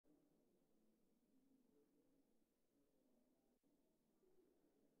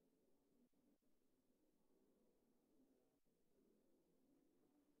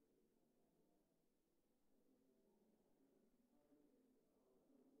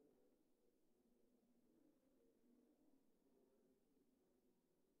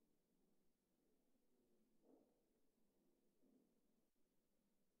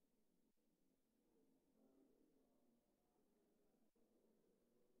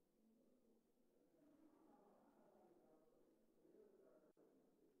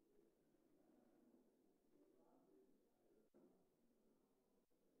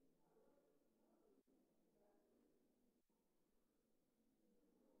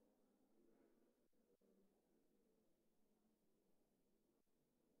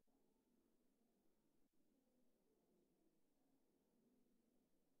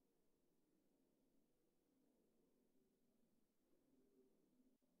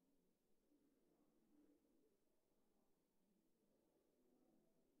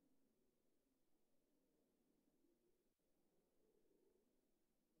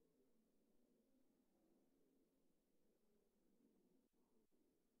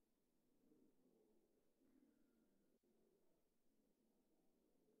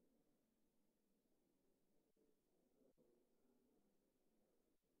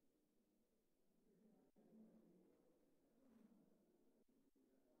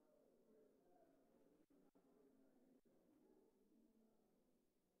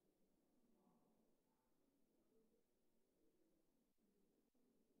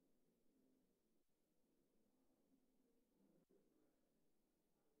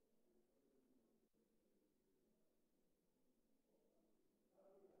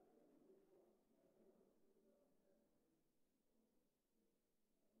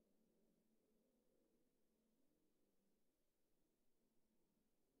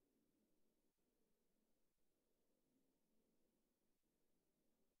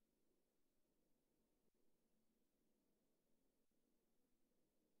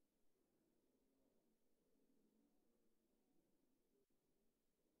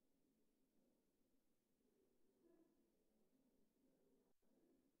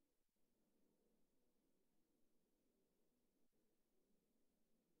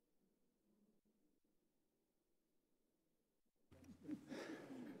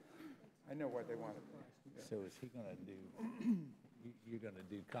I know what they want to do. Yeah. So is he going to do, you're going to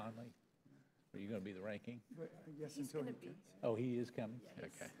do Conley? Are you going to be the ranking? But I guess He's until gonna he be. Oh, he is coming? Yeah,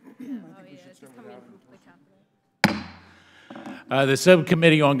 Okay. He's coming from the Capitol. The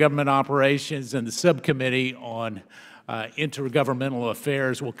Subcommittee on Government Operations and the Subcommittee on Intergovernmental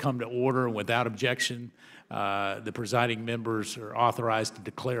Affairs will come to order without objection. The presiding members are authorized to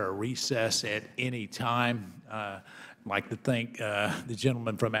declare a recess at any time. I'd like to thank the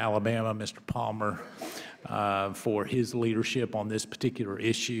gentleman from Alabama, Mr. Palmer, for his leadership on this particular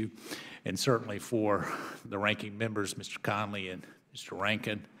issue, and certainly for the ranking members, Mr. Conley and Mr.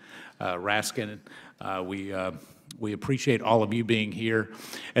 Raskin. We appreciate all of you being here.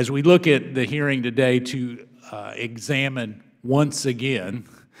 As we look at the hearing today to examine once again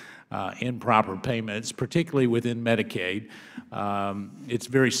improper payments, particularly within Medicaid, it's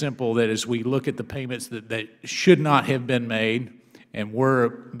very simple that as we look at the payments that should not have been made and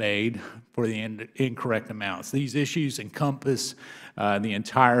were made for the incorrect amounts. These issues encompass the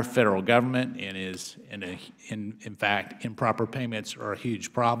entire federal government and in fact, improper payments are a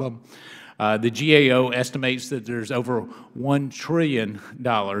huge problem. The GAO estimates that there's over $1 trillion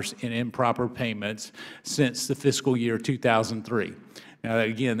in improper payments since the fiscal year 2003. Now,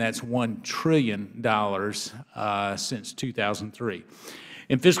 again, that's $1 trillion since 2003.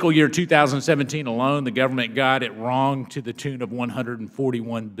 In fiscal year 2017 alone, the government got it wrong to the tune of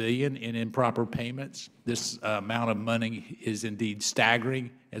 $141 billion in improper payments. This amount of money is indeed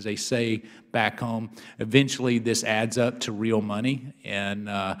staggering, as they say back home. Eventually, this adds up to real money, and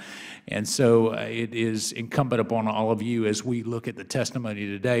so it is incumbent upon all of you as we look at the testimony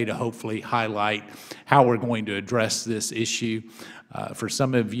today to hopefully highlight how we're going to address this issue. For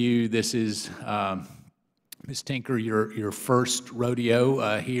some of you, this is Ms. Tinker, your first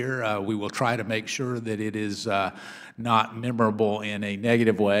rodeo here. We will try to make sure that it is not memorable in a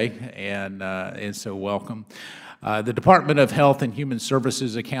negative way, and so welcome. The Department of Health and Human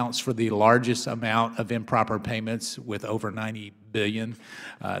Services accounts for the largest amount of improper payments with over $90 billion.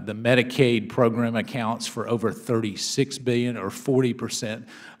 The Medicaid program accounts for over $36 billion, or 40%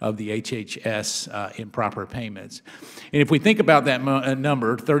 of the HHS improper payments. And if we think about that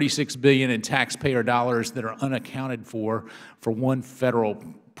number, $36 billion in taxpayer dollars that are unaccounted for one federal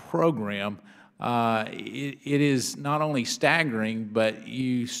program, it is not only staggering, but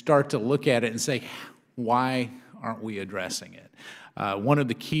you start to look at it and say, why aren't we addressing it? One of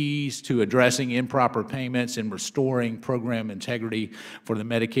the keys to addressing improper payments and restoring program integrity for the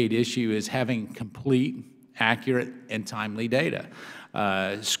Medicaid issue is having complete, accurate, and timely data.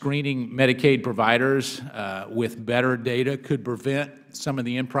 Screening Medicaid providers with better data could prevent some of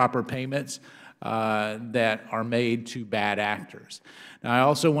the improper payments that are made to bad actors. Now, I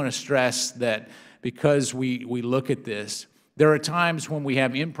also want to stress that because we look at this, there are times when we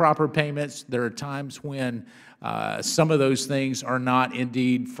have improper payments. There are times when some of those things are not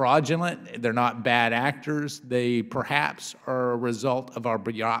indeed fraudulent. They're not bad actors. They perhaps are a result of our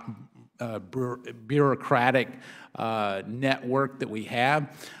bureaucratic network that we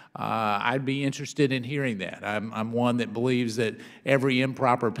have. I'd be interested in hearing that. I'm one that believes that every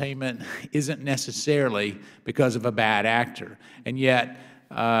improper payment isn't necessarily because of a bad actor. And yet,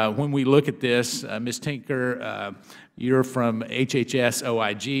 when we look at this, Ms. Tinker, you're from HHS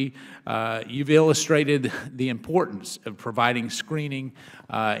OIG. You've illustrated the importance of providing screening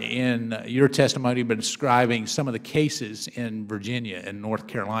in your testimony, but describing some of the cases in Virginia and North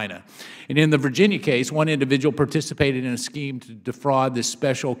Carolina. And in the Virginia case, one individual participated in a scheme to defraud this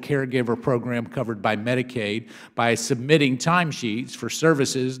special caregiver program covered by Medicaid by submitting timesheets for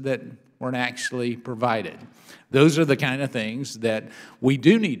services that weren't actually provided. Those are the kind of things that we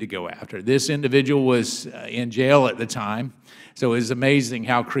do need to go after. This individual was in jail at the time, so it was amazing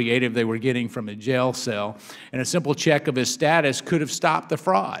how creative they were getting from a jail cell. And a simple check of his status could have stopped the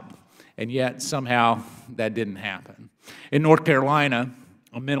fraud, and yet somehow that didn't happen. In North Carolina,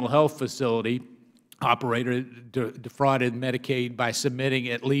 a mental health facility operator defrauded Medicaid by submitting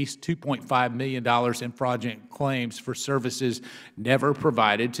at least $2.5 million in fraudulent claims for services never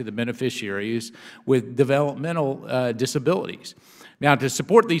provided to the beneficiaries with developmental disabilities. Now, to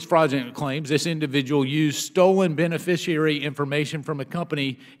support these fraudulent claims, this individual used stolen beneficiary information from a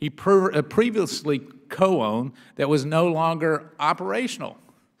company he previously co-owned that was no longer operational.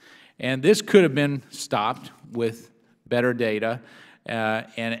 And this could have been stopped with better data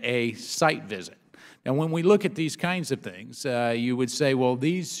and a site visit. Now, when we look at these kinds of things, you would say, well,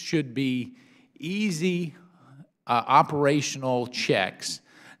 these should be easy operational checks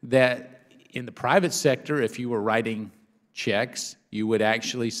that in the private sector, if you were writing checks, you would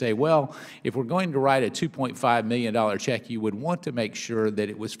actually say, well, if we're going to write a $2.5 million check, you would want to make sure that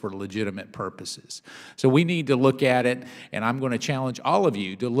it was for legitimate purposes. So we need to look at it, and I'm going to challenge all of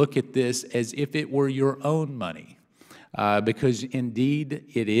you to look at this as if it were your own money, because indeed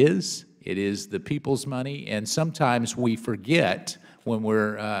it is. It is the people's money, and sometimes we forget when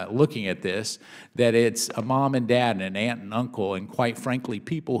we're looking at this that it's a mom and dad and an aunt and uncle, and quite frankly,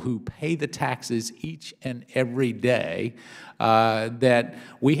 people who pay the taxes each and every day, that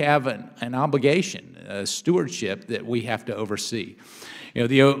we have an obligation, a stewardship that we have to oversee. You know,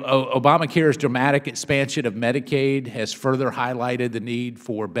 the Obamacare's dramatic expansion of Medicaid has further highlighted the need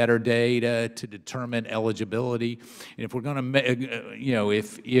for better data to determine eligibility. And if we're going to, you know,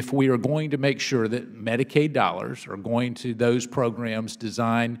 if we are going to make sure that Medicaid dollars are going to those programs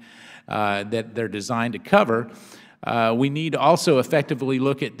designed, that they're designed to cover, we need to also effectively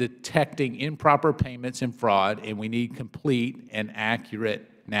look at detecting improper payments and fraud, and we need complete and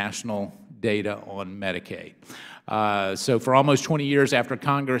accurate national data on Medicaid. So for almost 20 years after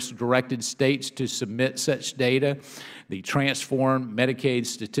Congress directed states to submit such data, the transformed Medicaid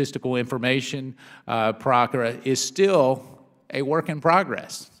statistical information program is still a work in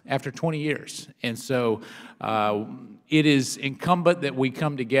progress after 20 years. And so it is incumbent that we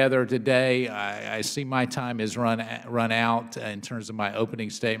come together today. I see my time has run out in terms of my opening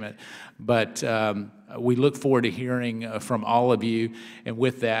statement, but we look forward to hearing from all of you. And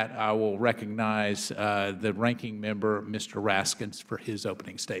with that, I will recognize the ranking member, Mr. Raskins, for his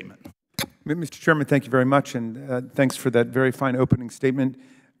opening statement. Mr. Chairman, thank you very much, and thanks for that very fine opening statement,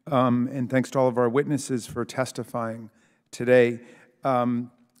 and thanks to all of our witnesses for testifying today.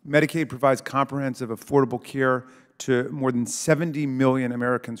 Medicaid provides comprehensive, affordable care to more than 70 million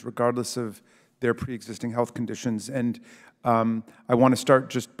Americans, regardless of their pre-existing health conditions. And I want to start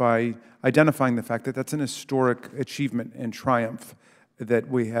just by identifying the fact that that's an historic achievement and triumph that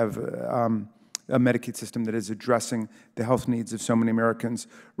we have a Medicaid system that is addressing the health needs of so many Americans.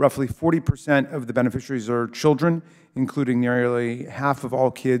 Roughly 40% of the beneficiaries are children, including nearly half of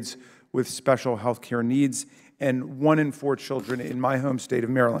all kids with special health care needs, and 1 in 4 children in my home state of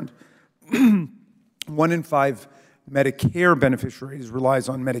Maryland. 1 in 5 Medicare beneficiaries relies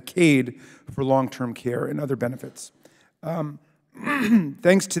on Medicaid for long-term care and other benefits.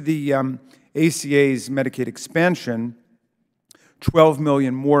 Thanks to the ACA's Medicaid expansion, 12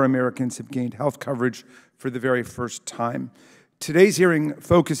 million more Americans have gained health coverage for the very first time. Today's hearing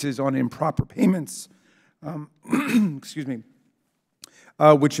focuses on improper payments, excuse me,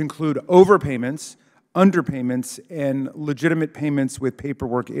 which include overpayments, underpayments, and legitimate payments with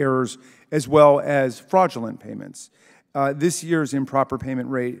paperwork errors, as well as fraudulent payments. This year's improper payment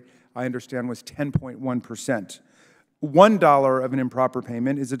rate, I understand, was 10.1%. $1 of an improper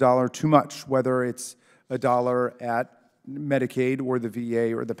payment is $1 too much, whether it's $1 at Medicaid or the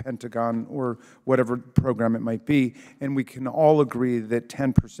VA or the Pentagon or whatever program it might be, and we can all agree that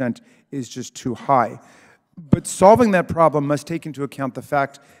 10% is just too high. But solving that problem must take into account the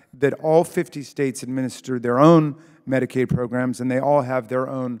fact that all 50 states administer their own Medicaid programs, and they all have their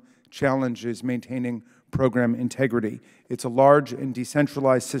own challenges maintaining program integrity. It's a large and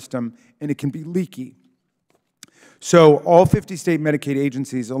decentralized system, and it can be leaky. So all 50 state Medicaid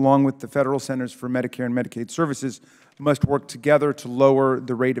agencies, along with the Federal Centers for Medicare and Medicaid Services, must work together to lower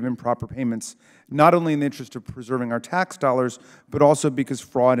the rate of improper payments, not only in the interest of preserving our tax dollars, but also because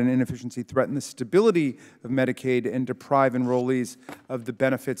fraud and inefficiency threaten the stability of Medicaid and deprive enrollees of the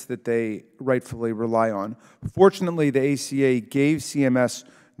benefits that they rightfully rely on. Fortunately, the ACA gave CMS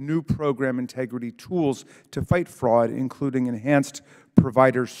new program integrity tools to fight fraud, including enhanced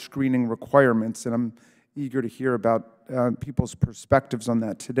provider screening requirements, and I'm eager to hear about people's perspectives on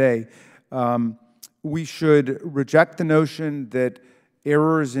that today. We should reject the notion that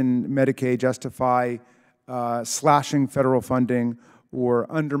errors in Medicaid justify slashing federal funding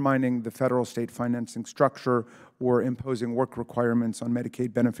or undermining the federal-state financing structure or imposing work requirements on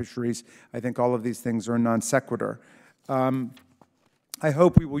Medicaid beneficiaries. I think all of these things are non sequitur. I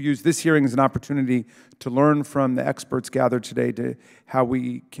hope we will use this hearing as an opportunity to learn from the experts gathered today to how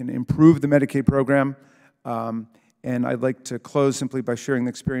we can improve the Medicaid program. And I'd like to close simply by sharing the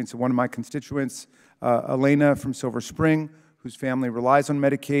experience of one of my constituents, Elena from Silver Spring, whose family relies on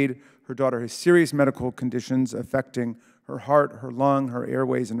Medicaid. Her daughter has serious medical conditions affecting her heart, her lung, her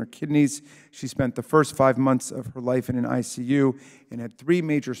airways, and her kidneys. She spent the first 5 months of her life in an ICU and had 3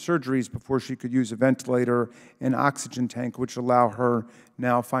 major surgeries before she could use a ventilator and oxygen tank, which allow her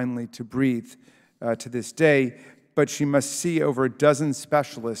now finally to breathe to this day. But she must see over a dozen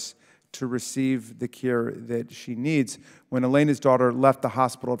specialists to receive the care that she needs. When Elena's daughter left the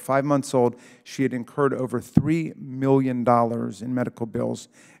hospital at 5 months old, she had incurred over $3 million in medical bills,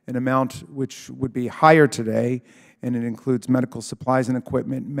 an amount which would be higher today, and it includes medical supplies and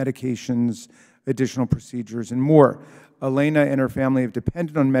equipment, medications, additional procedures, and more. Elena and her family have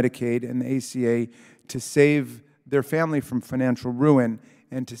depended on Medicaid and the ACA to save their family from financial ruin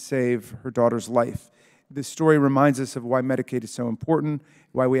and to save her daughter's life. This story reminds us of why Medicaid is so important,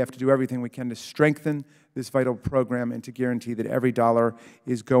 why we have to do everything we can to strengthen this vital program and to guarantee that every dollar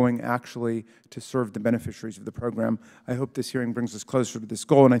is going actually to serve the beneficiaries of the program. I hope this hearing brings us closer to this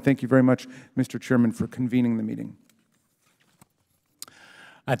goal, and I thank you very much, Mr. Chairman, for convening the meeting.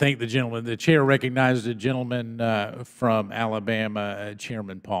 I thank the gentleman. The chair recognizes the gentleman from Alabama,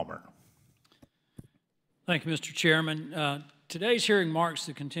 Chairman Palmer. Thank you, Mr. Chairman. Today's hearing marks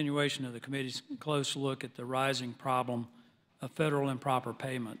the continuation of the committee's close look at the rising problem of federal improper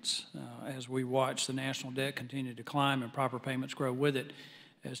payments. As we watch the national debt continue to climb and improper payments grow with it,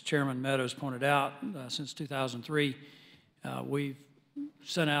 as Chairman Meadows pointed out, since 2003, we've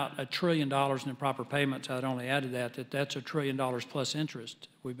sent out $1 trillion in improper payments. I'd only add to that that's $1 trillion plus interest.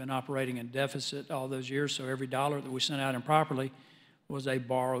 We've been operating in deficit all those years, so every dollar that we sent out improperly was a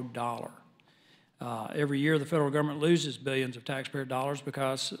borrowed dollar. Every year, the federal government loses billions of taxpayer dollars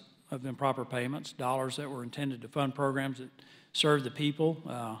because of improper payments, dollars that were intended to fund programs that serve the people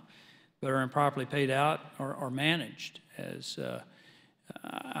but are improperly paid out or managed. As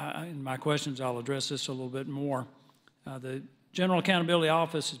in my questions, I'll address this a little bit more. The General Accountability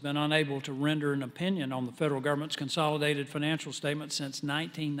Office has been unable to render an opinion on the federal government's consolidated financial statement since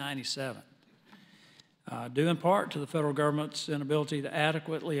 1997. Due in part to the federal government's inability to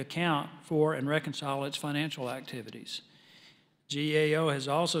adequately account for and reconcile its financial activities. GAO has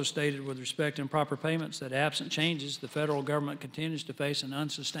also stated with respect to improper payments that absent changes, the federal government continues to face an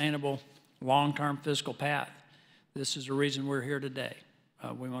unsustainable long-term fiscal path. This is the reason we're here today.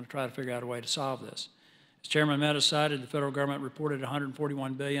 We want to try to figure out a way to solve this. As Chairman Meadows cited, the federal government reported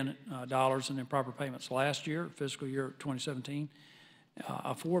 $141 billion in improper payments last year, fiscal year 2017.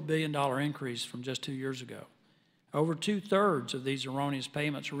 A $4 billion increase from just 2 years ago. Over 2/3 of these erroneous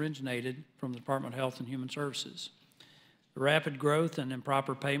payments originated from the Department of Health and Human Services. The rapid growth in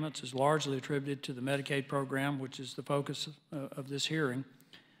improper payments is largely attributed to the Medicaid program, which is the focus of this hearing.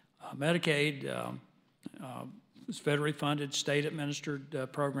 Medicaid is a federally funded,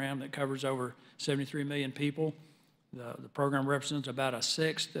 state-administered program that covers over 73 million people. The program represents about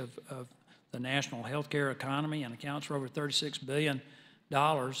 1/6 of the national health care economy and accounts for over $36 billion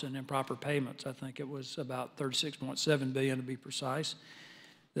in improper payments. I think it was about $36.7 billion to be precise.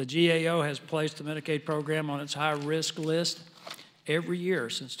 The GAO has placed the Medicaid program on its high-risk list every year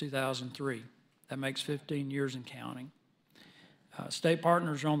since 2003. That makes 15 years and counting. State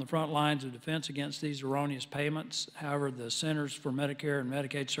partners are on the front lines of defense against these erroneous payments. However, the Centers for Medicare and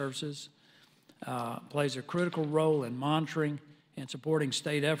Medicaid Services plays a critical role in monitoring and supporting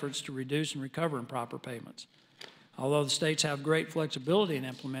state efforts to reduce and recover improper payments. Although the states have great flexibility in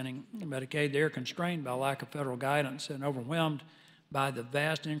implementing Medicaid, they are constrained by lack of federal guidance and overwhelmed by the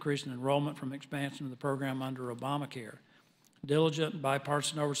vast increase in enrollment from expansion of the program under Obamacare. Diligent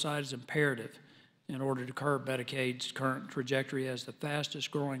bipartisan oversight is imperative in order to curb Medicaid's current trajectory as the fastest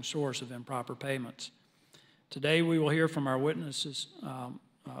growing source of improper payments. Today, we will hear from our witnesses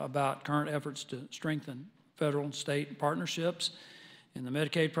about current efforts to strengthen federal and state partnerships in the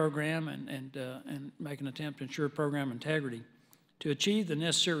Medicaid program and make an attempt to ensure program integrity. To achieve the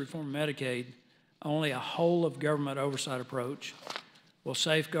necessary reform of Medicaid, only a whole-of-government oversight approach will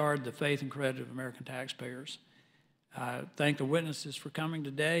safeguard the faith and credit of American taxpayers. I thank the witnesses for coming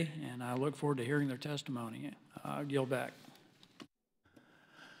today, and I look forward to hearing their testimony. I yield back.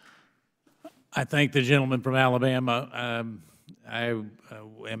 I thank the gentleman from Alabama. I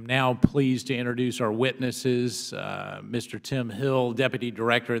am now pleased to introduce our witnesses, Mr. Tim Hill, Deputy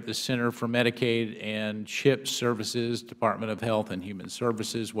Director at the Center for Medicaid and CHIP Services, Department of Health and Human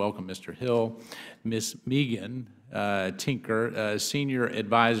Services. Welcome, Mr. Hill. Ms. Megan Tinker, Senior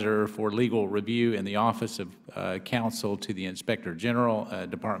Advisor for Legal Review in the Office of Counsel to the Inspector General,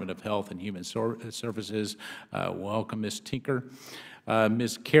 Department of Health and Human Services. Welcome, Ms. Tinker.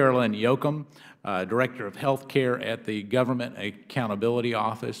 Ms. Carolyn Yoakum, Director of Health Care at the Government Accountability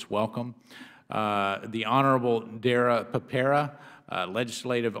Office. Welcome. The Honorable Dara Papera,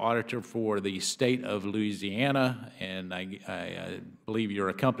 Legislative Auditor for the State of Louisiana, and I believe you're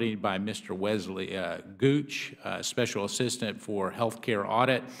accompanied by Mr. Wesley Gooch, Special Assistant for Health Care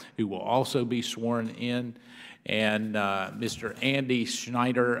Audit, who will also be sworn in. and Mr. Andy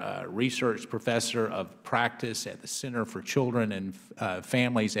Schneider, Research Professor of Practice at the Center for Children and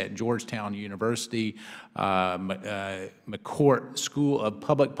Families at Georgetown University, McCourt School of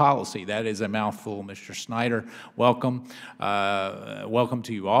Public Policy. That is a mouthful, Mr. Schneider. Welcome. Welcome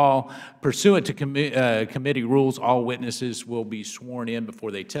to you all. Pursuant to committee rules, all witnesses will be sworn in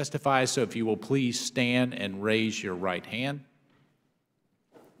before they testify, so if you will please stand and raise your right hand.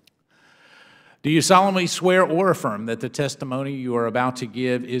 Do you solemnly swear or affirm that the testimony you are about to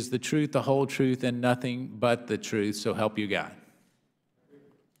give is the truth, the whole truth, and nothing but the truth, so help you God?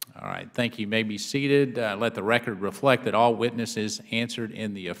 All right, thank you. You may be seated. Let the record reflect that all witnesses answered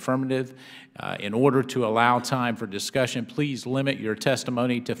in the affirmative. In order to allow time for discussion, please limit your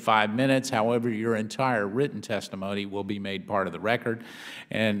testimony to 5 minutes. However, your entire written testimony will be made part of the record.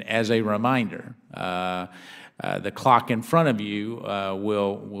 And as a reminder, the clock in front of you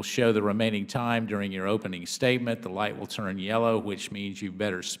will show the remaining time during your opening statement. The light will turn yellow, which means you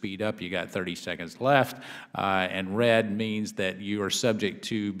better speed up. You got 30 seconds left. And red means that you are subject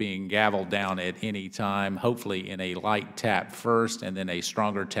to being gavelled down at any time, hopefully in a light tap first and then a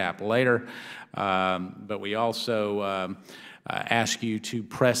stronger tap later. But we also ask you to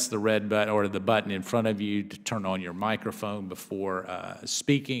press the red button or the button in front of you to turn on your microphone before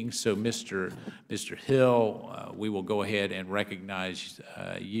speaking. So, Mr. Hill, we will go ahead and recognize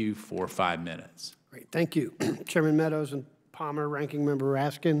you for 5 minutes. Great, thank you. Chairman Meadows and Palmer, Ranking Member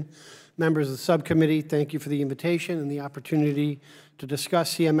Raskin, members of the subcommittee, thank you for the invitation and the opportunity to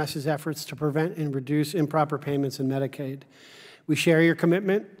discuss CMS's efforts to prevent and reduce improper payments in Medicaid. We share your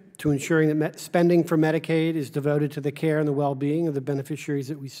commitment to ensuring that spending for Medicaid is devoted to the care and the well-being of the beneficiaries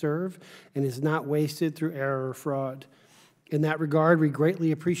that we serve and is not wasted through error or fraud. In that regard, we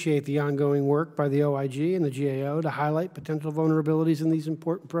greatly appreciate the ongoing work by the OIG and the GAO to highlight potential vulnerabilities in these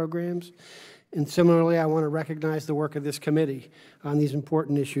important programs. And similarly, I want to recognize the work of this committee on these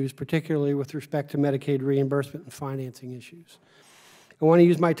important issues, particularly with respect to Medicaid reimbursement and financing issues. I want to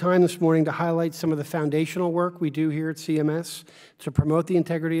use my time this morning to highlight some of the foundational work we do here at CMS to promote the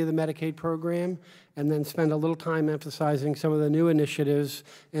integrity of the Medicaid program, and then spend a little time emphasizing some of the new initiatives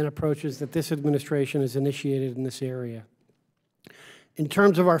and approaches that this administration has initiated in this area. In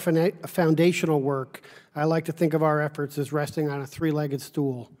terms of our foundational work, I like to think of our efforts as resting on a three-legged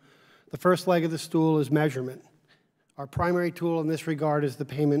stool. The first leg of the stool is measurement. Our primary tool in this regard is the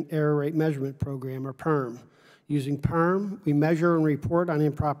Payment Error Rate Measurement Program, or PERM. Using PERM, we measure and report on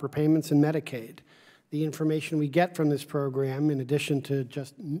improper payments in Medicaid. The information we get from this program, in addition to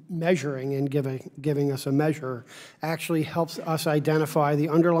just measuring and giving us a measure, actually helps us identify the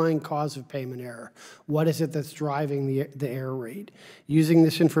underlying cause of payment error. What is it that's driving the error rate? Using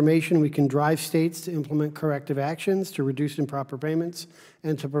this information, we can drive states to implement corrective actions to reduce improper payments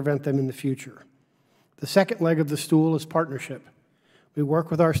and to prevent them in the future. The second leg of the stool is partnership. We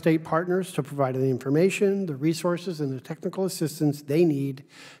work with our state partners to provide the information, the resources, and the technical assistance they need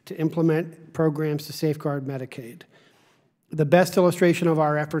to implement programs to safeguard Medicaid. The best illustration of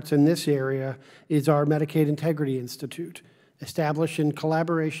our efforts in this area is our Medicaid Integrity Institute, established in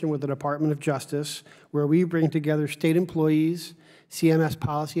collaboration with the Department of Justice, where we bring together state employees, CMS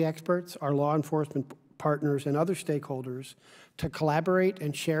policy experts, our law enforcement partners, and other stakeholders to collaborate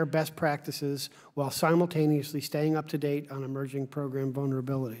and share best practices while simultaneously staying up to date on emerging program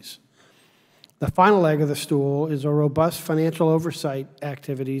vulnerabilities. The final leg of the stool is a robust financial oversight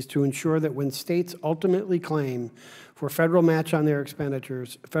activities to ensure that when states ultimately claim for federal match on their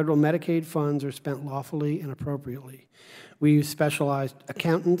expenditures, federal Medicaid funds are spent lawfully and appropriately. We use specialized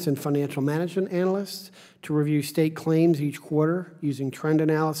accountants and financial management analysts to review state claims each quarter using trend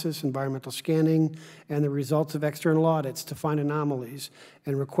analysis, environmental scanning, and the results of external audits to find anomalies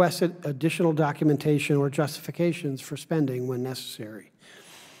and request additional documentation or justifications for spending when necessary.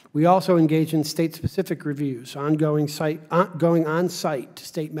 We also engage in state-specific reviews, going on-site to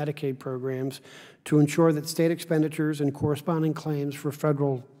state Medicaid programs to ensure that state expenditures and corresponding claims for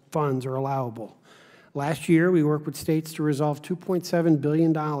federal funds are allowable. Last year, we worked with states to resolve $2.7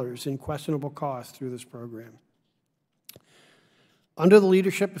 billion in questionable costs through this program. Under the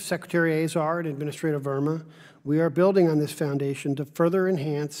leadership of Secretary Azar and Administrator Verma, we are building on this foundation to further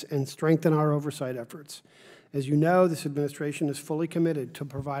enhance and strengthen our oversight efforts. As you know, this administration is fully committed to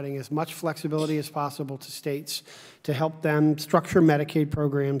providing as much flexibility as possible to states to help them structure Medicaid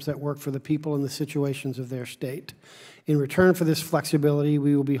programs that work for the people and the situations of their state. In return for this flexibility,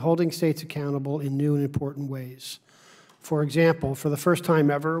 we will be holding states accountable in new and important ways. For example, for the first time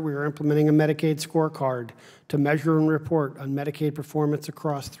ever, we are implementing a Medicaid scorecard to measure and report on Medicaid performance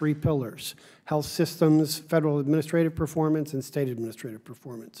across 3 pillars: health systems, federal administrative performance, and state administrative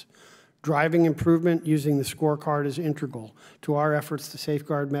performance. Driving improvement using the scorecard is integral to our efforts to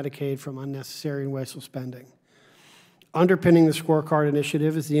safeguard Medicaid from unnecessary and wasteful spending. Underpinning the scorecard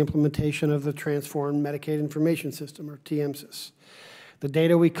initiative is the implementation of the Transformed Medicaid Information System, or TMSIS. The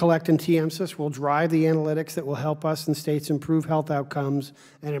data we collect in TMSIS will drive the analytics that will help us and states improve health outcomes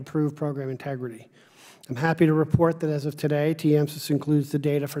and improve program integrity. I'm happy to report that as of today, TMSIS includes the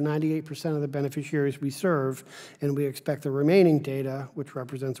data for 98% of the beneficiaries we serve, and we expect the remaining data, which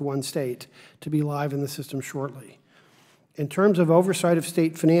represents one state, to be live in the system shortly. In terms of oversight of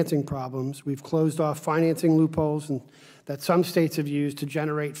state financing problems, we've closed off financing loopholes that some states have used to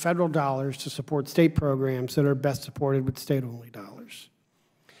generate federal dollars to support state programs that are best supported with state-only dollars.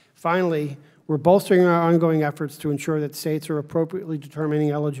 Finally, we're bolstering our ongoing efforts to ensure that states are appropriately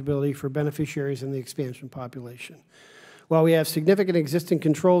determining eligibility for beneficiaries in the expansion population. While we have significant existing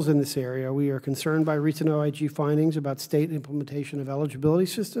controls in this area, we are concerned by recent OIG findings about state implementation of eligibility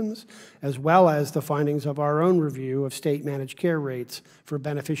systems, as well as the findings of our own review of state managed care rates for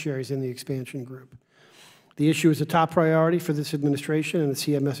beneficiaries in the expansion group. The issue is a top priority for this administration and the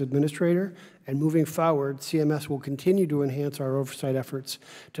CMS administrator, and moving forward, CMS will continue to enhance our oversight efforts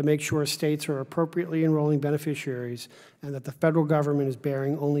to make sure states are appropriately enrolling beneficiaries and that the federal government is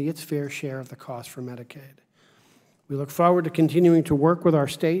bearing only its fair share of the cost for Medicaid. We look forward to continuing to work with our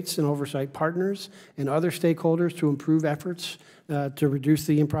states and oversight partners and other stakeholders to improve efforts to reduce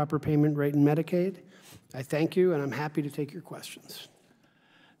the improper payment rate in Medicaid. I thank you, and I'm happy to take your questions.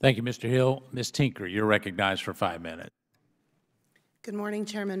 Thank you, Mr. Hill. Ms. Tinker, you're recognized for 5 minutes. Good morning,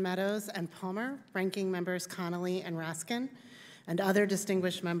 Chairman Meadows and Palmer, Ranking Members Connolly and Raskin, and other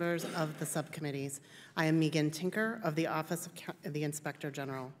distinguished members of the subcommittees. I am Megan Tinker of the Office of the Inspector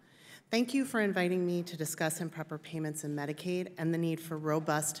General. Thank you for inviting me to discuss improper payments in Medicaid and the need for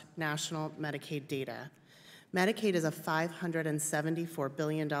robust national Medicaid data. Medicaid is a $574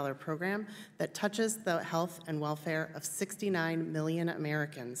 billion program that touches the health and welfare of 69 million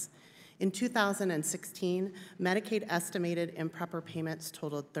Americans. In 2016, Medicaid estimated improper payments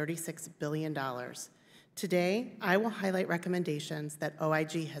totaled $36 billion. Today, I will highlight recommendations that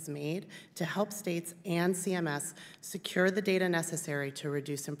OIG has made to help states and CMS secure the data necessary to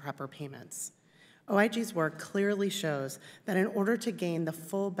reduce improper payments. OIG's work clearly shows that in order to gain the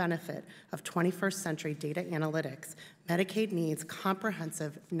full benefit of 21st century data analytics, Medicaid needs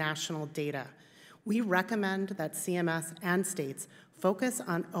comprehensive national data. We recommend that CMS and states focus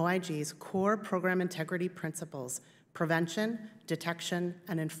on OIG's core program integrity principles: prevention, detection,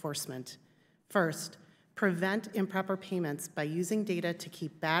 and enforcement. First, prevent improper payments by using data to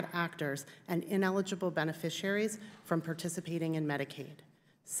keep bad actors and ineligible beneficiaries from participating in Medicaid.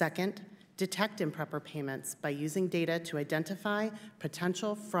 Second, detect improper payments by using data to identify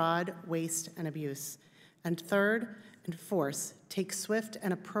potential fraud, waste, and abuse. And third, enforce, take swift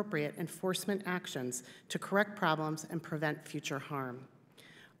and appropriate enforcement actions to correct problems and prevent future harm.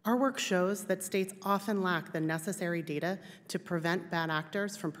 Our work shows that states often lack the necessary data to prevent bad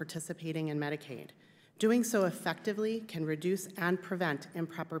actors from participating in Medicaid. Doing so effectively can reduce and prevent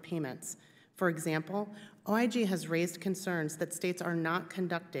improper payments. For example, OIG has raised concerns that states are not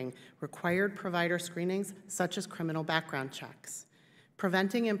conducting required provider screenings, such as criminal background checks.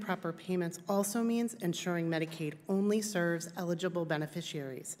 Preventing improper payments also means ensuring Medicaid only serves eligible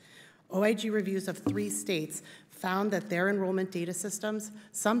beneficiaries. OIG reviews of 3 states found that their enrollment data systems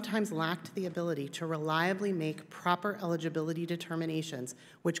sometimes lacked the ability to reliably make proper eligibility determinations,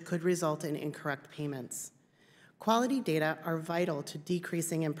 which could result in incorrect payments. Quality data are vital to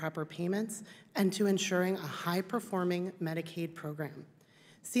decreasing improper payments and to ensuring a high-performing Medicaid program.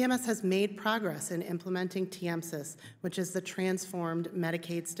 CMS has made progress in implementing TMSIS, which is the Transformed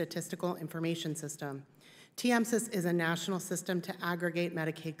Medicaid Statistical Information System. TMSIS is a national system to aggregate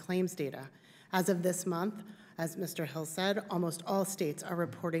Medicaid claims data. As of this month, as Mr. Hill said, almost all states are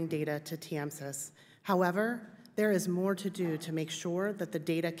reporting data to TMSIS. However, there is more to do to make sure that the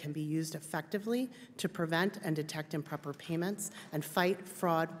data can be used effectively to prevent and detect improper payments and fight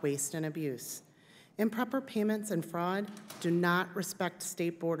fraud, waste, and abuse. Improper payments and fraud do not respect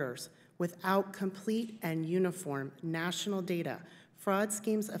state borders. Without complete and uniform national data, fraud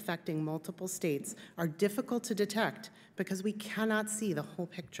schemes affecting multiple states are difficult to detect because we cannot see the whole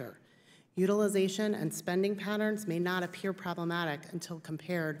picture. Utilization and spending patterns may not appear problematic until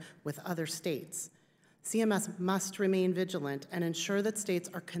compared with other states. CMS must remain vigilant and ensure that states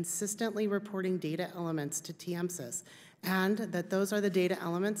are consistently reporting data elements to TMSIS, and that those are the data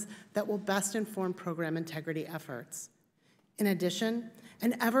elements that will best inform program integrity efforts. In addition,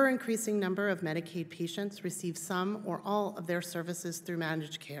 an ever-increasing number of Medicaid patients receive some or all of their services through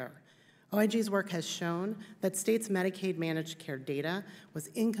managed care. OIG's work has shown that states' Medicaid managed care data was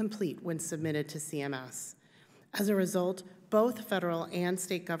incomplete when submitted to CMS. As a result, both federal and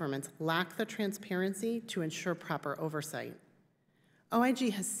state governments lack the transparency to ensure proper oversight.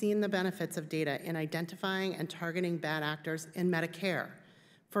 OIG has seen the benefits of data in identifying and targeting bad actors in Medicare.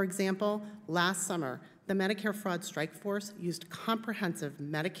 For example, last summer, the Medicare Fraud Strike Force used comprehensive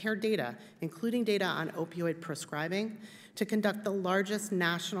Medicare data, including data on opioid prescribing, to conduct the largest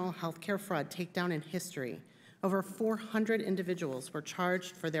national healthcare fraud takedown in history. Over 400 individuals were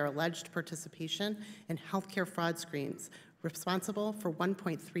charged for their alleged participation in healthcare fraud schemes, responsible for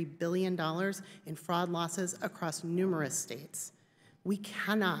 $1.3 billion in fraud losses across numerous states. We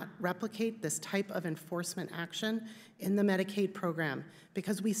cannot replicate this type of enforcement action in the Medicaid program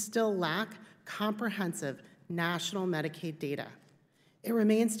because we still lack comprehensive national Medicaid data. It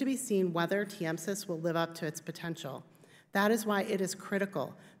remains to be seen whether TMSIS will live up to its potential. That is why it is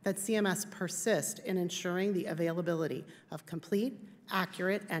critical that CMS persist in ensuring the availability of complete,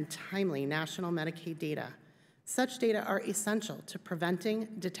 accurate, and timely national Medicaid data. Such data are essential to preventing,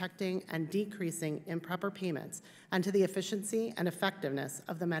 detecting, and decreasing improper payments and to the efficiency and effectiveness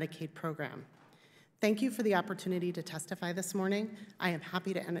of the Medicaid program. Thank you for the opportunity to testify this morning. I am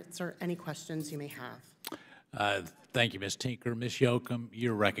happy to answer any questions you may have. Thank you, Ms. Tinker. Ms. Yoakum,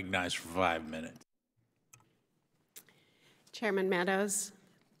 you're recognized for 5 minutes. Chairman Meadows,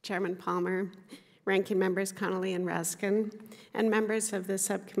 Chairman Palmer, Ranking Members Connolly and Raskin, and members of the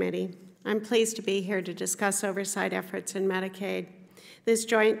subcommittee. I'm pleased to be here to discuss oversight efforts in Medicaid. This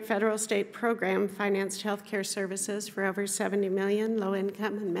joint federal-state program financed health care services for over 70 million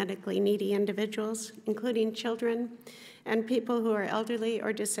low-income and medically needy individuals, including children and people who are elderly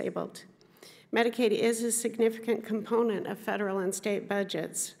or disabled. Medicaid is a significant component of federal and state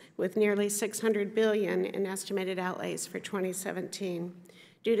budgets, with nearly $600 billion in estimated outlays for 2017.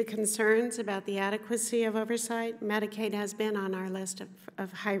 Due to concerns about the adequacy of oversight, Medicaid has been on our list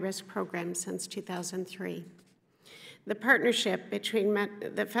of high-risk programs since 2003. The partnership between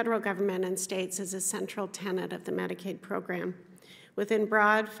the federal government and states is a central tenet of the Medicaid program. Within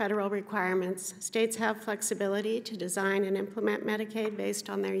broad federal requirements, states have flexibility to design and implement Medicaid based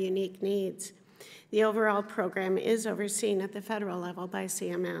on their unique needs. The overall program is overseen at the federal level by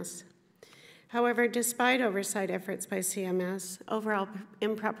CMS. However, despite oversight efforts by CMS, overall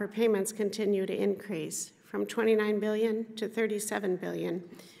improper payments continue to increase from $29 billion to $37 billion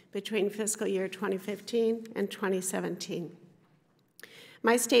between fiscal year 2015 and 2017.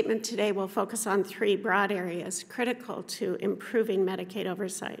 My statement today will focus on 3 broad areas critical to improving Medicaid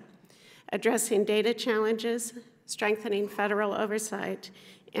oversight: addressing data challenges, strengthening federal oversight,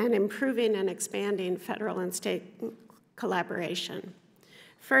 and improving and expanding federal and state collaboration.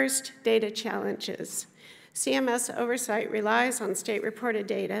 First, data challenges. CMS oversight relies on state-reported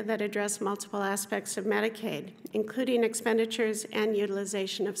data that address multiple aspects of Medicaid, including expenditures and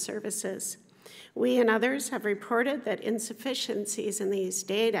utilization of services. We and others have reported that insufficiencies in these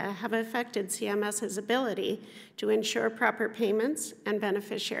data have affected CMS's ability to ensure proper payments and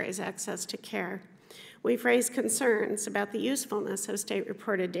beneficiaries' access to care. We've raised concerns about the usefulness of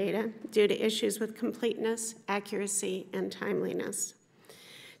state-reported data due to issues with completeness, accuracy, and timeliness.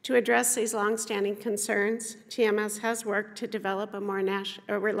 To address these longstanding concerns, TMS has worked to develop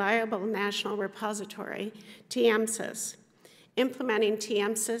a reliable national repository, TMSIS. Implementing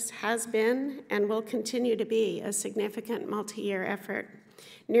TMSIS has been and will continue to be a significant multi-year effort.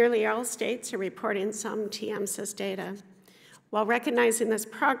 Nearly all states are reporting some TMSIS data. While recognizing this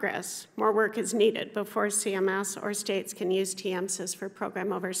progress, more work is needed before CMS or states can use TMSIS for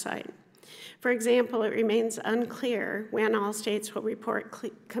program oversight. For example, it remains unclear when all states will report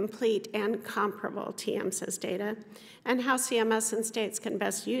complete and comparable TMSIS data, and how CMS and states can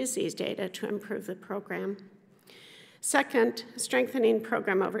best use these data to improve the program. Second, strengthening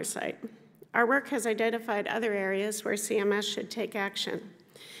program oversight. Our work has identified other areas where CMS should take action.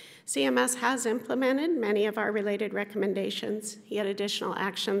 CMS has implemented many of our related recommendations, yet additional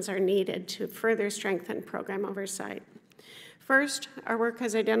actions are needed to further strengthen program oversight. First, our work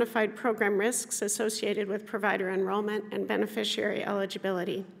has identified program risks associated with provider enrollment and beneficiary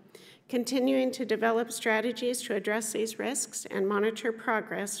eligibility. Continuing to develop strategies to address these risks and monitor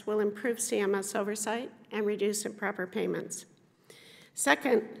progress will improve CMS oversight and reduce improper payments.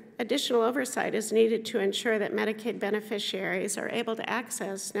 Second, additional oversight is needed to ensure that Medicaid beneficiaries are able to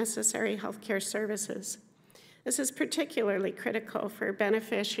access necessary health care services. This is particularly critical for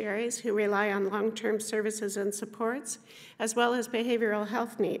beneficiaries who rely on long-term services and supports, as well as behavioral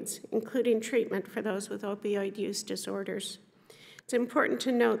health needs, including treatment for those with opioid use disorders. It's important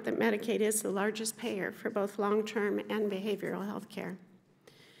to note that Medicaid is the largest payer for both long-term and behavioral health care.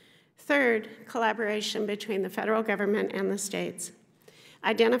 Third, collaboration between the federal government and the states.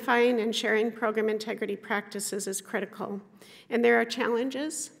 Identifying and sharing program integrity practices is critical, and there are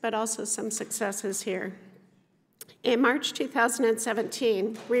challenges, but also some successes here. In March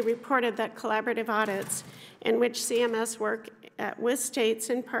 2017, we reported that collaborative audits in which CMS work with states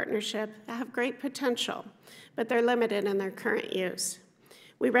in partnership have great potential, but they're limited in their current use.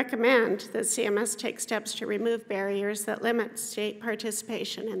 We recommend that CMS take steps to remove barriers that limit state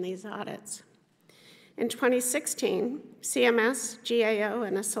participation in these audits. In 2016, CMS, GAO,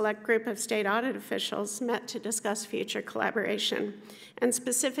 and a select group of state audit officials met to discuss future collaboration and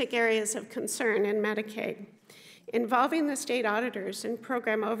specific areas of concern in Medicaid. Involving the state auditors in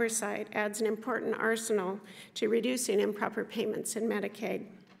program oversight adds an important arsenal to reducing improper payments in Medicaid.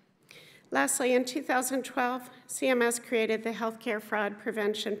 Lastly, in 2012, CMS created the Healthcare Fraud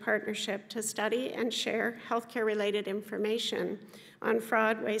Prevention Partnership to study and share healthcare-related information on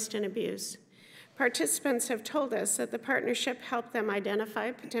fraud, waste, and abuse. Participants have told us that the partnership helped them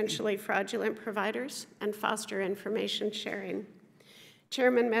identify potentially fraudulent providers and foster information sharing.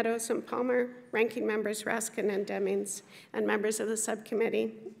 Chairman Meadows and Palmer, Ranking Members Raskin and Demings, and members of the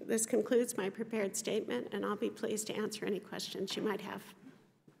subcommittee, this concludes my prepared statement, and I'll be pleased to answer any questions you might have.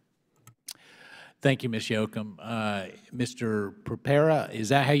 Thank you, Ms. Yoakum. Mr. Prepera, is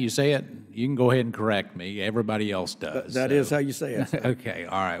that how you say it? You can go ahead and correct me. Everybody else does. That is how you say it. Okay,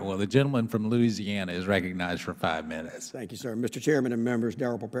 all right. Well, the gentleman from Louisiana is recognized for 5 minutes. Thank you, sir. Mr. Chairman and members,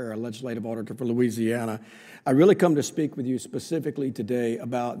 Darrell Prepera, Legislative Auditor for Louisiana. I really come to speak with you specifically today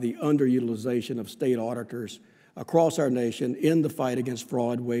about the underutilization of state auditors across our nation in the fight against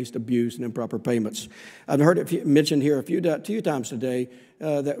fraud, waste, abuse, and improper payments. I've heard it mentioned here a few times today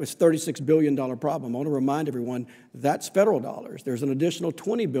that was $36 billion problem. I want to remind everyone that's federal dollars. There's an additional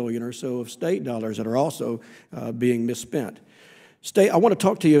 $20 billion or so of state dollars that are also being misspent. I want to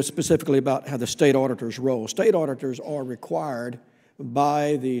talk to you specifically about how the state auditor's role. State auditors are required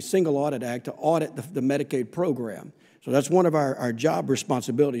by the Single Audit Act to audit the Medicaid program. So that's one of our job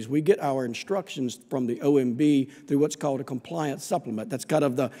responsibilities. We get our instructions from the OMB through what's called a compliance supplement. That's kind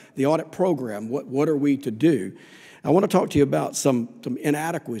of the audit program. What are we to do? I want to talk to you about some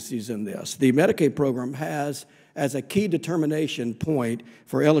inadequacies in this. The Medicaid program has, as a key determination point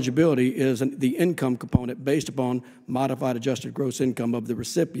for eligibility, is the income component based upon modified adjusted gross income of the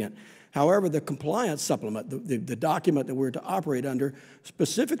recipient. However, the compliance supplement, the document that we're to operate under,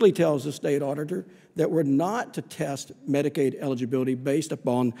 specifically tells the state auditor that we're not to test Medicaid eligibility based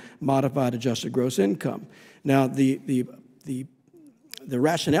upon modified adjusted gross income. Now, the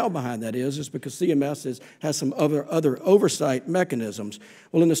rationale behind that is because CMS has some other oversight mechanisms.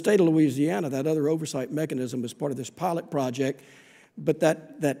 Well, in the state of Louisiana, that other oversight mechanism is part of this pilot project, but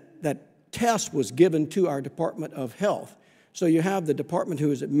that test was given to our Department of Health. So you have the department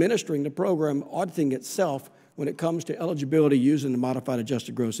who is administering the program auditing itself when it comes to eligibility using the modified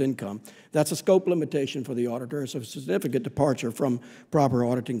adjusted gross income. That's a scope limitation for the auditor. It's a significant departure from proper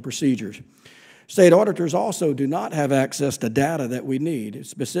auditing procedures. State auditors also do not have access to data that we need,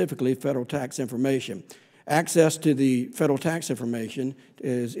 specifically federal tax information. Access to the federal tax information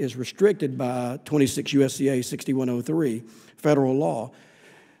is restricted by 26 U.S.C.A. 6103, federal law.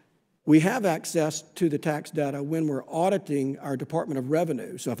 We have access to the tax data when we're auditing our Department of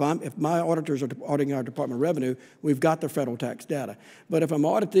Revenue. So if my auditors are auditing our Department of Revenue, we've got the federal tax data. But if I'm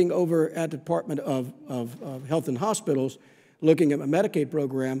auditing over at the Department of Health and Hospitals, looking at my Medicaid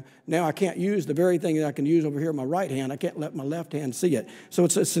program, now I can't use the very thing that I can use over here in my right hand. I can't let my left hand see it. So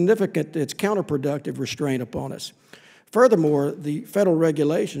it's a significant, it's counterproductive restraint upon us. Furthermore, the federal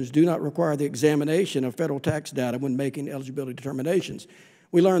regulations do not require the examination of federal tax data when making eligibility determinations.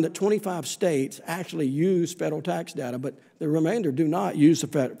 We learned that 25 states actually use federal tax data, but the remainder do not use the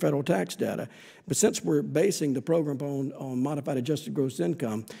federal tax data. But since we're basing the program on modified adjusted gross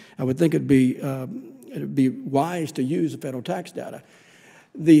income, I would think it'd be wise to use the federal tax data.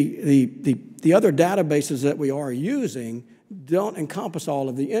 The other databases that we are using don't encompass all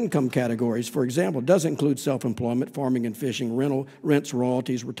of the income categories. For example, it doesn't include self-employment, farming and fishing, rents,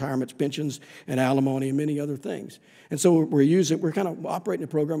 royalties, retirements, pensions, and alimony, and many other things. And so we're kind of operating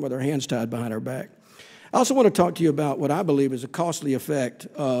the program with our hands tied behind our back. I also want to talk to you about what I believe is a costly effect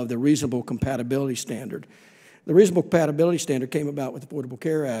of the reasonable compatibility standard. The reasonable compatibility standard came about with the Affordable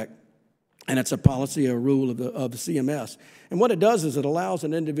Care Act, and it's a policy or rule of the CMS. And what it does is it allows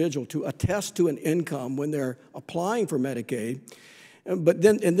an individual to attest to an income when they're applying for Medicaid, but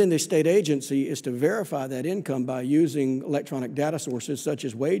then the state agency is to verify that income by using electronic data sources such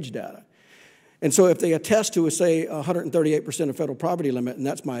as wage data. And so if they attest to, say, 138% of federal poverty limit, and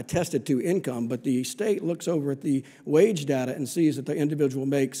that's my attested to income, but the state looks over at the wage data and sees that the individual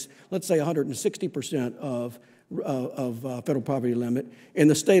makes, let's say, 160% of federal poverty limit. In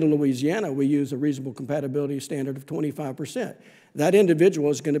the state of Louisiana, we use a reasonable compatibility standard of 25%. That individual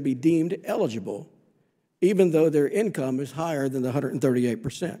is going to be deemed eligible, even though their income is higher than the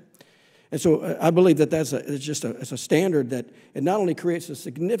 138%. And so I believe that it's a standard that it not only creates a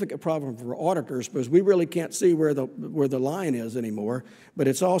significant problem for auditors, because we really can't see where the line is anymore, but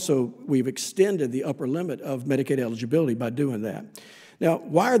it's also, we've extended the upper limit of Medicaid eligibility by doing that. Now,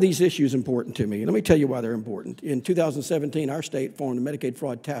 why are these issues important to me? Let me tell you why they're important. In 2017, our state formed a Medicaid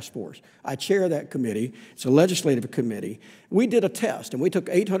Fraud Task Force. I chair that committee. It's a legislative committee. We did a test, and we took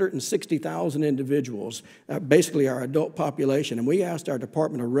 860,000 individuals, basically our adult population, and we asked our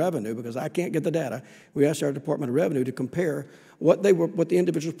Department of Revenue, because I can't get the data, we asked our Department of Revenue to compare what the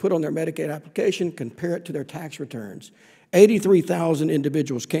individuals put on their Medicaid application, compare it to their tax returns. 83,000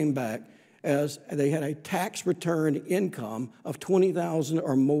 individuals came back as they had a tax return income of $20,000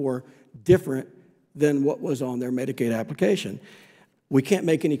 or more different than what was on their Medicaid application. We can't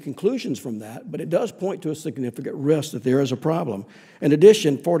make any conclusions from that, but it does point to a significant risk that there is a problem. In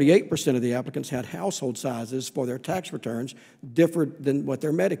addition, 48% of the applicants had household sizes for their tax returns different than what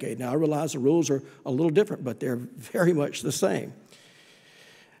their Medicaid. Now, I realize the rules are a little different, but they're very much the same.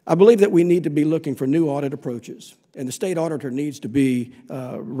 I believe that we need to be looking for new audit approaches, and the state auditor needs to be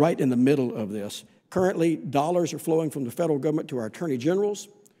right in the middle of this. Currently, dollars are flowing from the federal government to our attorney generals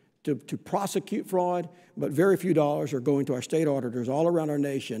to prosecute fraud, but very few dollars are going to our state auditors all around our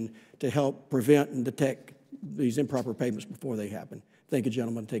nation to help prevent and detect these improper payments before they happen. Thank you,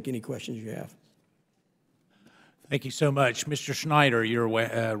 gentlemen. Take any questions you have. Thank you so much. Mr. Schneider, you're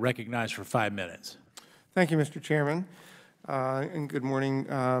recognized for 5 minutes. Thank you, Mr. Chairman. And good morning,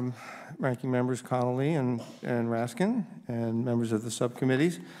 ranking members Connolly and Raskin, and members of the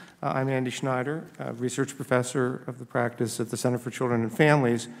subcommittees. I'm Andy Schneider, a research professor of the practice at the Center for Children and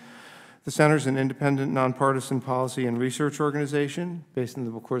Families. The Center is an independent, nonpartisan policy and research organization based in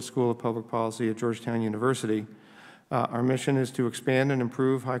the McCourt School of Public Policy at Georgetown University. Our mission is to expand and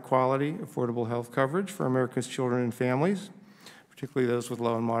improve high-quality, affordable health coverage for America's children and families, particularly those with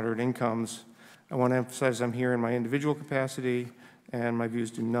low and moderate incomes. I want to emphasize I'm here in my individual capacity, and my views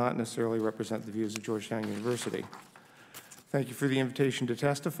do not necessarily represent the views of Georgetown University. Thank you for the invitation to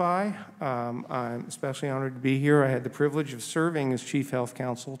testify. I'm especially honored to be here. I had the privilege of serving as Chief Health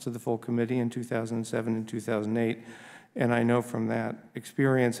Counsel to the full committee in 2007 and 2008, and I know from that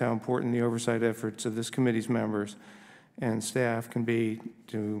experience how important the oversight efforts of this committee's members and staff can be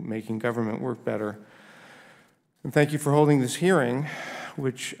to making government work better. And thank you for holding this hearing,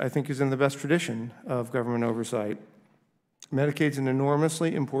 which I think is in the best tradition of government oversight. Medicaid is an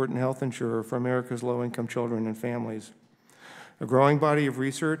enormously important health insurer for America's low-income children and families. A growing body of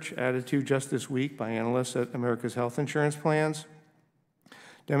research added to just this week by analysts at America's Health Insurance Plans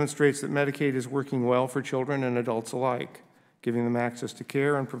demonstrates that Medicaid is working well for children and adults alike, giving them access to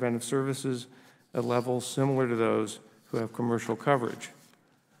care and preventive services at levels similar to those who have commercial coverage.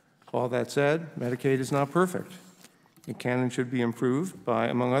 All that said, Medicaid is not perfect. It can and should be improved by,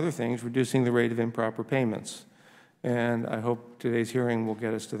 among other things, reducing the rate of improper payments. And I hope today's hearing will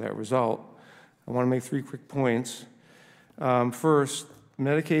get us to that result. I want to make 3 quick points. First,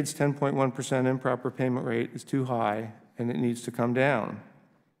 Medicaid's 10.1% improper payment rate is too high, and it needs to come down.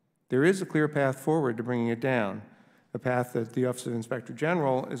 There is a clear path forward to bringing it down, a path that the Office of Inspector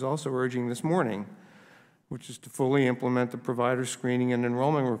General is also urging this morning, which is to fully implement the provider screening and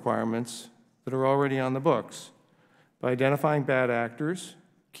enrollment requirements that are already on the books. By identifying bad actors,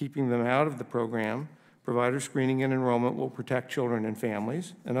 keeping them out of the program, provider screening and enrollment will protect children and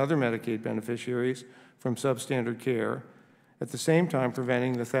families and other Medicaid beneficiaries from substandard care, at the same time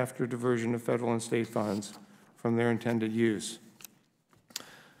preventing the theft or diversion of federal and state funds from their intended use.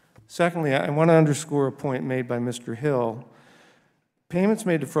 Secondly, I want to underscore a point made by Mr. Hill. Payments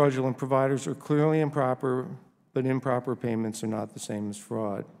made to fraudulent providers are clearly improper, but improper payments are not the same as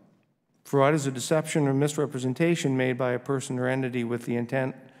fraud. Fraud is a deception or misrepresentation made by a person or entity with the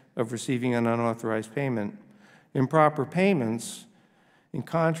intent of receiving an unauthorized payment. Improper payments, in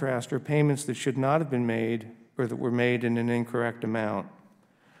contrast, are payments that should not have been made or that were made in an incorrect amount.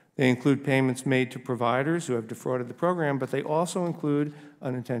 They include payments made to providers who have defrauded the program, but they also include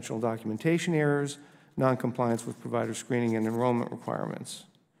unintentional documentation errors, noncompliance with provider screening and enrollment requirements.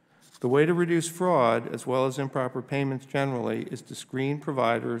 The way to reduce fraud, as well as improper payments generally, is to screen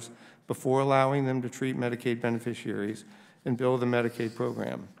providers before allowing them to treat Medicaid beneficiaries and bill the Medicaid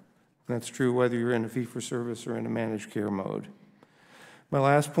program. And that's true whether you're in a fee-for-service or in a managed care mode. My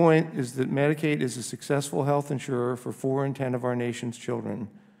last point is that Medicaid is a successful health insurer for 4 in 10 of our nation's children,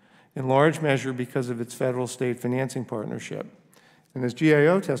 in large measure because of its federal-state financing partnership. And as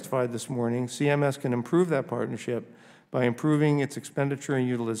GAO testified this morning, CMS can improve that partnership by improving its expenditure and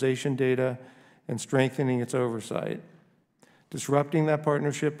utilization data and strengthening its oversight. Disrupting that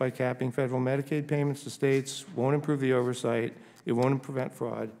partnership by capping federal Medicaid payments to states won't improve the oversight, it won't prevent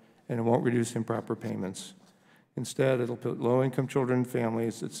fraud, and it won't reduce improper payments. Instead, it'll put low-income children and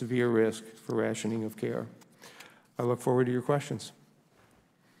families at severe risk for rationing of care. I look forward to your questions.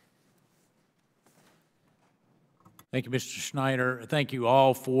 Thank you, Mr. Schneider. Thank you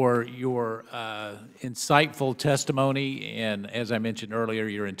all for your insightful testimony. And as I mentioned earlier,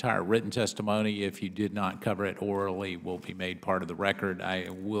 your entire written testimony, if you did not cover it orally, will be made part of the record. I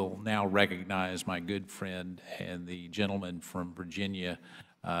will now recognize my good friend and the gentleman from Virginia,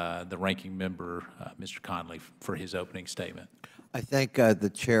 the ranking member, Mr. Conley, for his opening statement. I thank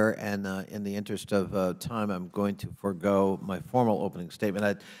the chair, and in the interest of time, I'm going to forego my formal opening statement.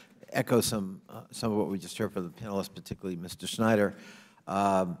 I'd echo some of what we just heard from the panelists, particularly Mr. Schneider.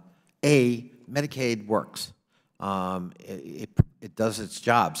 Medicaid works. It does its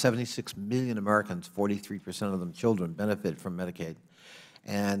job. 76 million Americans, 43% of them children, benefit from Medicaid.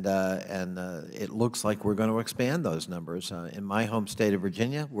 And it looks like we're going to expand those numbers. In my home state of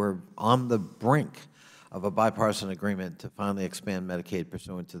Virginia, we're on the brink of a bipartisan agreement to finally expand Medicaid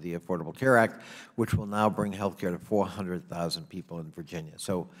pursuant to the Affordable Care Act, which will now bring health care to 400,000 people in Virginia.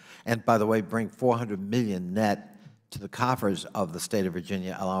 So, and by the way, bring $400 million net to the coffers of the state of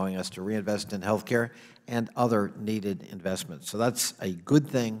Virginia, allowing us to reinvest in health care and other needed investments. So that's a good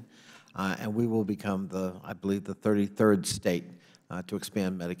thing, and we will become I believe, the 33rd state to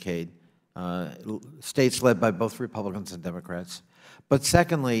expand Medicaid, states led by both Republicans and Democrats. But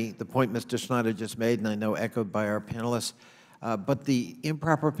secondly, the point Mr. Schneider just made, and I know echoed by our panelists, but the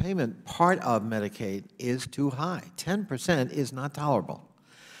improper payment part of Medicaid is too high. 10% is not tolerable.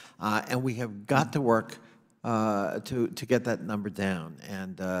 And we have got to work to get that number down.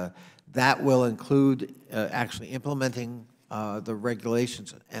 And that will include actually implementing the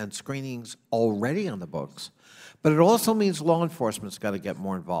regulations and screenings already on the books. But it also means law enforcement's got to get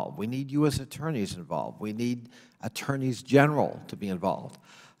more involved. We need U.S. attorneys involved. We need attorneys general to be involved.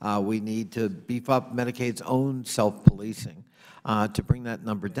 We need to beef up Medicaid's own self-policing to bring that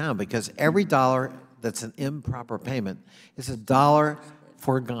number down, because every dollar that's an improper payment is a dollar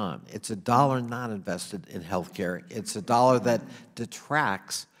foregone. It's a dollar not invested in health care. It's a dollar that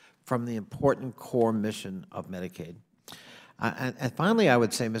detracts from the important core mission of Medicaid. And finally, I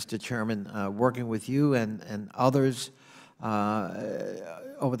would say, Mr. Chairman, working with you and others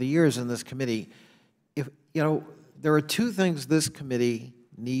over the years in this committee, there are two things this committee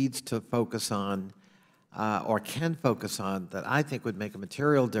needs to focus on or can focus on that I think would make a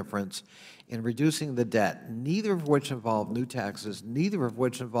material difference in reducing the debt, neither of which involve new taxes, neither of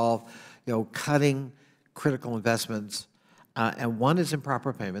which involve cutting critical investments. And one is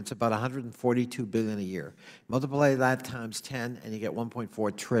improper payments, about $142 billion a year. Multiply that times 10, and you get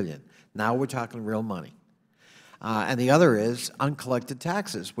 $1.4 trillion. Now we're talking real money. And the other is uncollected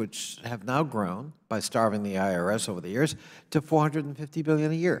taxes, which have now grown by starving the IRS over the years to $450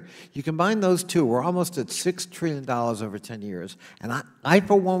 billion a year. You combine those two, we're almost at $6 trillion over 10 years. And I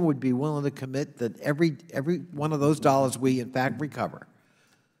for one, would be willing to commit that every one of those dollars we, in fact, recover,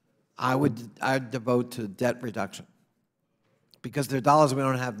 I'd devote to debt reduction, because they're dollars we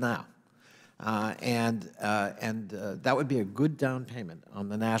don't have now. That would be a good down payment on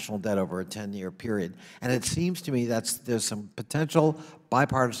the national debt over a 10-year period. And it seems to me there's some potential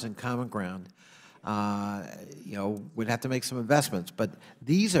bipartisan common ground. We'd have to make some investments, but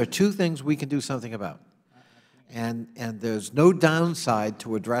these are two things we can do something about. And there's no downside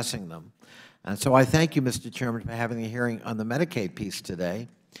to addressing them. And so I thank you, Mr. Chairman, for having a hearing on the Medicaid piece today.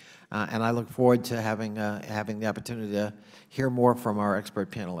 And I look forward to having the opportunity to hear more from our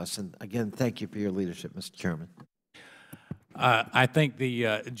expert panelists. And again, thank you for your leadership, Mr. Chairman. I thank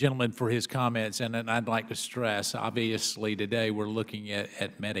the gentleman for his comments, and I'd like to stress, obviously today we're looking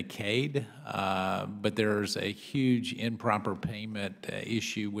at Medicaid, but there's a huge improper payment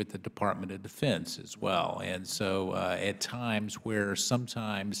issue with the Department of Defense as well. And so at times where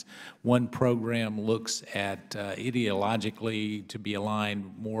sometimes one program looks at ideologically to be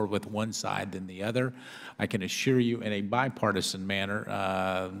aligned more with one side than the other, I can assure you in a bipartisan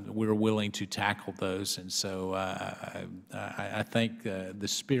manner, we're willing to tackle those. And so I thank the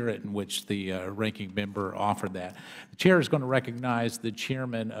spirit in which the ranking member offered that. The chair is going to recognize the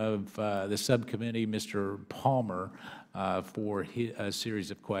chairman of the subcommittee, Mr. Palmer, for a series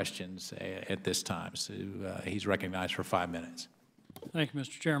of questions at this time. So he's recognized for 5 minutes. Thank you,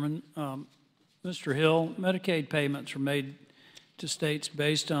 Mr. Chairman. Mr. Hill, Medicaid payments are made to states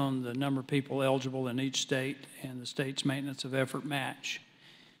based on the number of people eligible in each state and the state's maintenance of effort match.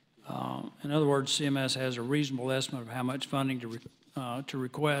 In other words, CMS has a reasonable estimate of how much funding to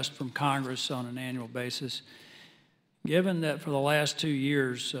request from Congress on an annual basis. Given that for the last 2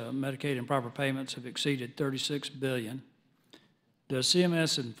 years, Medicaid improper payments have exceeded $36 billion, does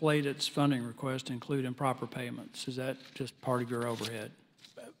CMS inflate its funding request to include improper payments? Is that just part of your overhead?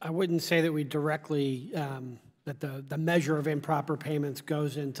 I wouldn't say that we directly, that the measure of improper payments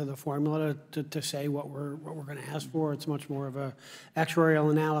goes into the formula to say what we're going to ask for. It's much more of a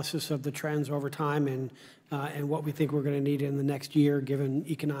actuarial analysis of the trends over time and what we think we're going to need in the next year, given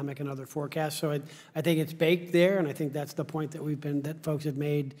economic and other forecasts. So I think it's baked there, and I think that's the point that folks have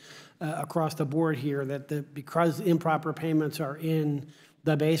made across the board here, that because improper payments are in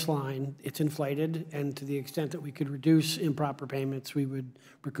the baseline, it's inflated, and to the extent that we could reduce improper payments, we would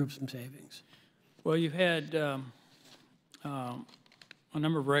recoup some savings. Well, you've had a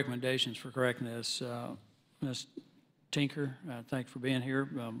number of recommendations for correcting this. Ms. Tinker, thank you for being here.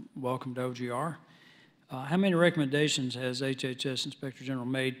 Welcome to OGR. How many recommendations has HHS Inspector General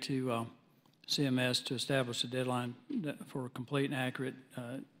made to CMS to establish a deadline for complete and accurate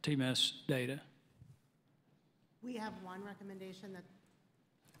TMS data? We have one recommendation that.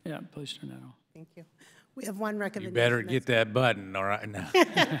 Yeah, please turn that on. Thank you. We have one recommendation. You better get that button, all right, now.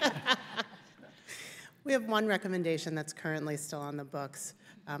 We have one recommendation that's currently still on the books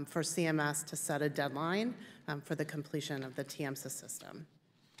for CMS to set a deadline for the completion of the TMSIS system.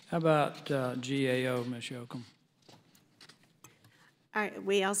 How about GAO, Ms. Yoakum?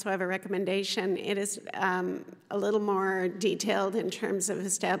 We also have a recommendation. It is a little more detailed in terms of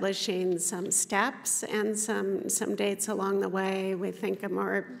establishing some steps and some dates along the way. We think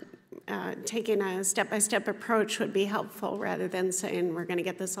taking a step-by-step approach would be helpful rather than saying we're going to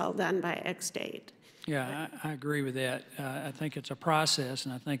get this all done by X date. Yeah, I agree with that. I think it's a process,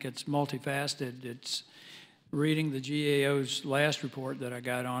 and I think it's multifaceted. It's reading the GAO's last report that I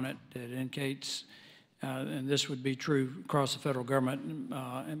got on it that indicates, and this would be true across the federal government,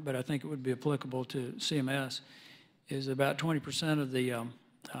 but I think it would be applicable to CMS, is about 20% of the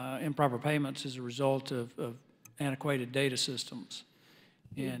improper payments as a result of antiquated data systems.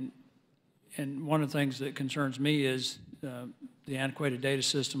 And one of the things that concerns me is the antiquated data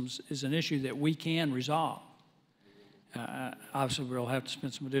systems is an issue that we can resolve. Obviously, we'll have to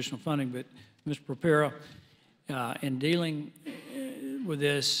spend some additional funding, but Mr. Propera, in dealing with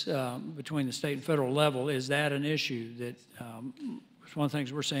this between the state and federal level, is that an issue that one of the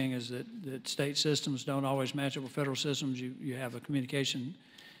things we're seeing is that state systems don't always match up with federal systems. You have a communication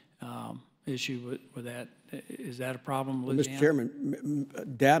issue with that. Is that a problem, Louisiana? Mr.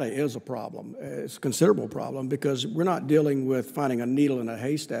 Chairman, data is a problem. It's a considerable problem because we're not dealing with finding a needle in a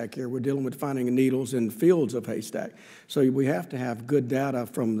haystack here. We're dealing with finding needles in fields of haystack. So we have to have good data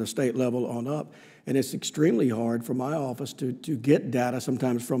from the state level on up. And it's extremely hard for my office to get data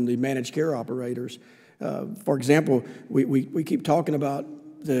sometimes from the managed care operators. For example, we keep talking about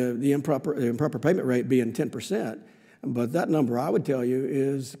the improper payment rate being 10%. But that number, I would tell you,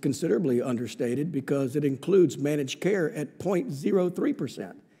 is considerably understated because it includes managed care at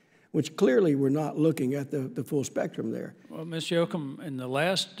 0.03%, which clearly we're not looking at the full spectrum there. Well, Ms. Yoakum, in the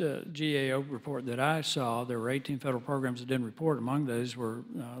last GAO report that I saw, there were 18 federal programs that didn't report. Among those were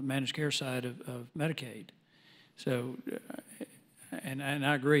managed care side of Medicaid. So, and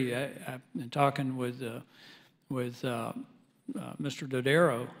I agree. I've been talking with Mr.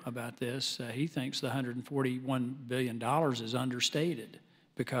 Dodaro about this. He thinks the $141 billion is understated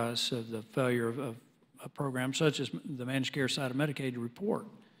because of the failure of programs such as the managed care side of Medicaid to report.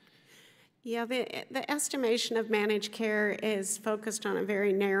 Yeah, the estimation of managed care is focused on a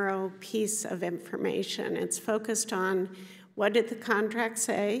very narrow piece of information. It's focused on what did the contract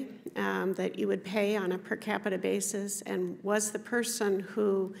say that you would pay on a per capita basis, and was the person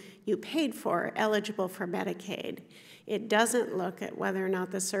who you paid for eligible for Medicaid? It doesn't look at whether or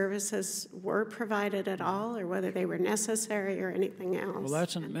not the services were provided at all or whether they were necessary or anything else. Well,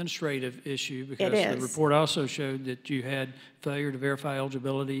 that's an administrative issue because the report also showed that you had failure to verify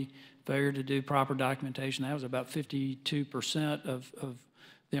eligibility, failure to do proper documentation. That was about 52% of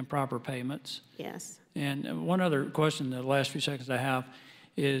the improper payments. Yes. And one other question, the last few seconds I have,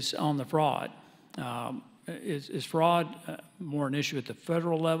 is on the fraud. Is fraud more an issue at the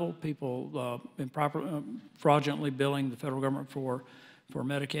federal level, people fraudulently billing the federal government for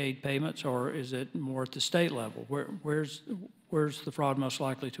Medicaid payments, or is it more at the state level? Where's the fraud most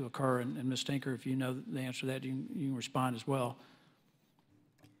likely to occur? And Ms. Tinker, if you know the answer to that, you can respond as well.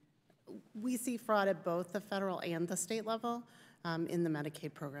 We see fraud at both the federal and the state level. in the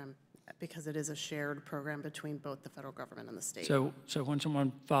Medicaid program, because it is a shared program between both the federal government and the state. So when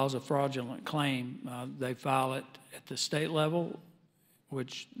someone files a fraudulent claim, they file it at the state level,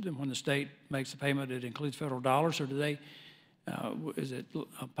 which when the state makes the payment, it includes federal dollars, or do they, is it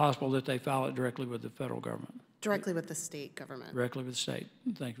possible that they file it directly with the federal government? Directly with the state government. Directly with the state.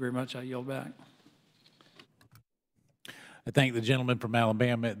 Thank you very much. I yield back. I thank the gentleman from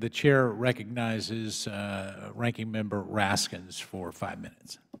Alabama. The chair recognizes Ranking Member Raskins for 5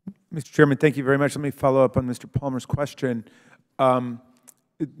 minutes. Mr. Chairman, thank you very much. Let me follow up on Mr. Palmer's question.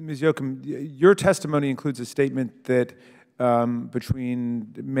 Ms. Yoakum, your testimony includes a statement that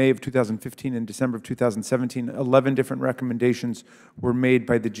between May of 2015 and December of 2017, 11 different recommendations were made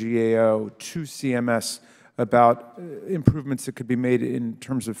by the GAO to CMS about improvements that could be made in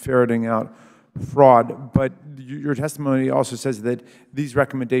terms of ferreting out fraud. But your testimony also says that these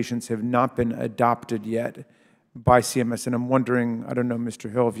recommendations have not been adopted yet by CMS, and I'm wondering, I don't know, Mr.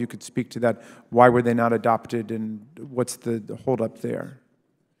 Hill, if you could speak to that. Why were they not adopted, and what's the holdup there?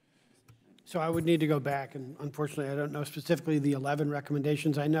 So I would need to go back, and unfortunately, I don't know specifically the 11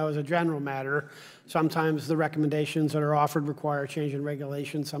 recommendations. I know as a general matter, sometimes the recommendations that are offered require change in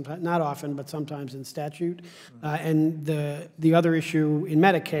regulation, sometimes, not often, but sometimes in statute. And the other issue in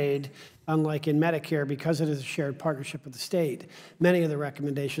Medicaid, unlike in Medicare, because it is a shared partnership with the state, many of the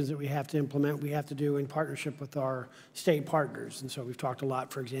recommendations that we have to implement, we have to do in partnership with our state partners. And so we've talked a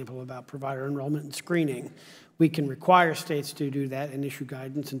lot, for example, about provider enrollment and screening. We can require states to do that and issue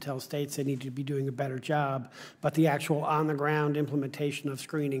guidance and tell states they need to be doing a better job, but the actual on-the-ground implementation of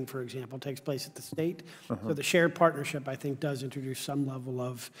screening, for example, takes place at the state. So the shared partnership, I think, does introduce some level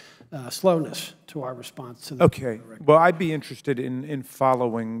of slowness to our response to the Okay. Well, I'd be interested in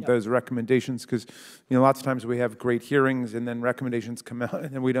following those recommendations, because lots of times we have great hearings and then recommendations come out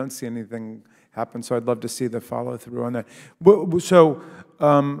and then we don't see anything happen. So I'd love to see the follow-through on that. So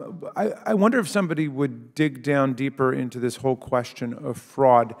I wonder if somebody would dig down deeper into this whole question of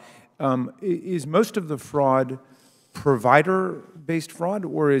fraud. Is most of the fraud provider-based fraud,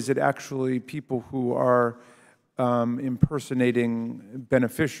 or is it actually people who are impersonating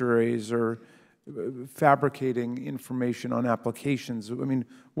beneficiaries or fabricating information on applications? I mean,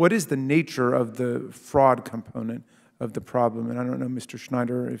 what is the nature of the fraud component of the problem? And I don't know, Mr.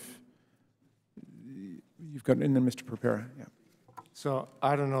 Schneider, if you've got, and then Mr. Propera. Yeah. So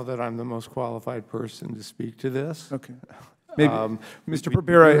I don't know that I'm the most qualified person to speak to this. Okay. Maybe Mr. We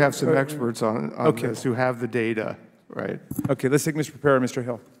Propera. do have some experts on okay. this who have the data, right? Okay, let's take Mr. Propera and Mr.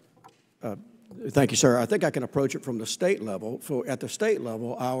 Hill. Thank you, sir. I think I can approach it from the state level. So at the state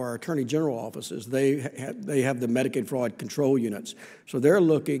level, our attorney general offices, they have the Medicaid fraud control units. So they're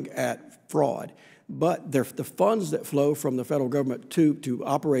looking at fraud. But the funds that flow from the federal government to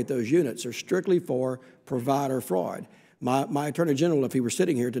operate those units are strictly for provider fraud. My attorney general, if he were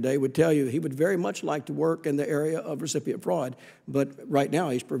sitting here today, would tell you he would very much like to work in the area of recipient fraud, but right now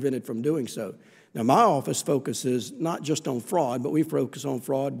he's prevented from doing so. Now, my office focuses not just on fraud, but we focus on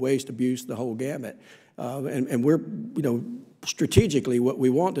fraud, waste, abuse, the whole gamut. And we're, strategically, what we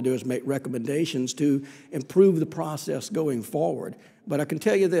want to do is make recommendations to improve the process going forward. But I can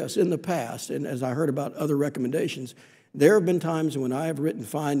tell you this, in the past, and as I heard about other recommendations, there have been times when I have written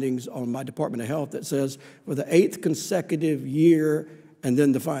findings on my Department of Health that says, for the 8th consecutive year, and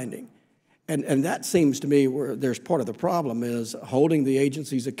then the finding. And that seems to me where there's part of the problem is holding the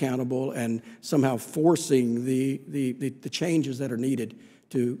agencies accountable and somehow forcing the changes that are needed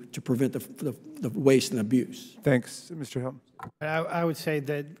to prevent the waste and abuse. Thanks, Mr. Hill. I would say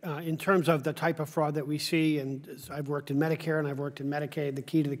that in terms of the type of fraud that we see, and I've worked in Medicare and I've worked in Medicaid, the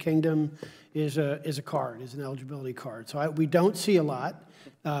key to the kingdom is a card, is an eligibility card. So we don't see a lot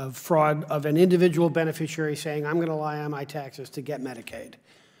of fraud of an individual beneficiary saying, I'm going to lie on my taxes to get Medicaid.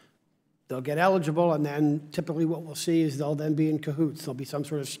 They'll get eligible, and then typically what we'll see is they'll then be in cahoots. There'll be some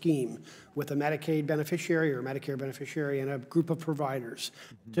sort of scheme with a Medicaid beneficiary or a Medicare beneficiary and a group of providers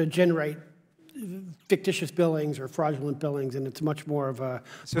to generate fictitious billings or fraudulent billings, and it's much more of a...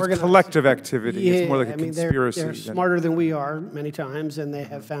 So it's collective activity. Yeah, it's more like a conspiracy. They're smarter than we are many times, and they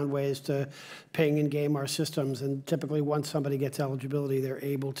have found ways to ping and game our systems, and typically once somebody gets eligibility, they're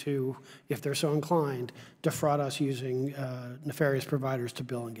able to, if they're so inclined, defraud us using nefarious providers to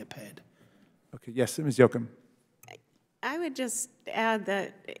bill and get paid. Okay, yes, Ms. Yoakum. I would just add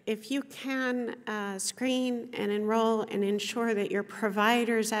that if you can screen and enroll and ensure that your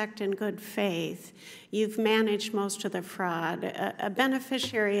providers act in good faith, you've managed most of the fraud. A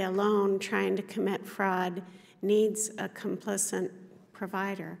beneficiary alone trying to commit fraud needs a complicit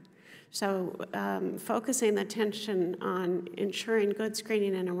provider. So focusing the attention on ensuring good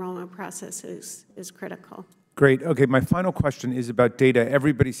screening and enrollment processes is critical. Great. Okay, my final question is about data.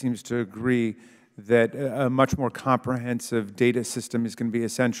 Everybody seems to agree that a much more comprehensive data system is going to be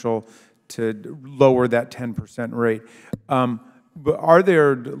essential to lower that 10% rate. But are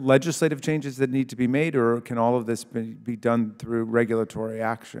there legislative changes that need to be made, or can all of this be done through regulatory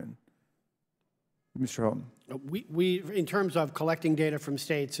action? Mr. Hilton. We, in terms of collecting data from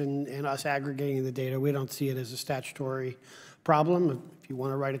states and us aggregating the data, we don't see it as a statutory problem. If you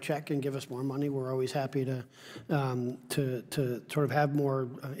want to write a check and give us more money, we're always happy to sort of have more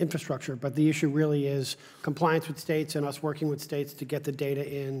infrastructure. But the issue really is compliance with states and us working with states to get the data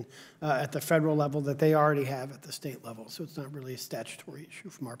in at the federal level that they already have at the state level. So it's not really a statutory issue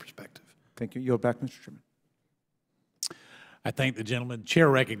from our perspective. Thank you. Yield back, Mr. Chairman. I thank the gentleman. The chair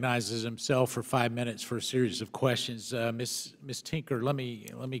recognizes himself for 5 minutes for a series of questions. Ms. Tinker, let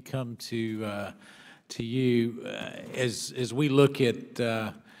me come to you as we look at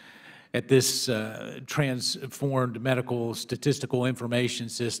this transformed medical statistical information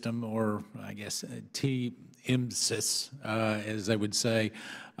system, or I guess TMSIS, as they would say.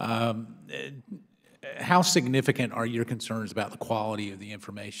 How significant are your concerns about the quality of the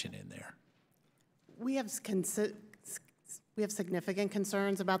information in there? We have significant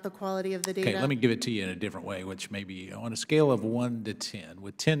concerns about the quality of the data. Okay, let me give it to you in a different way, which may be on a scale of 1 to 10,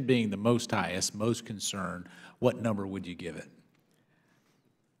 with 10 being the most highest, most concerned, what number would you give it?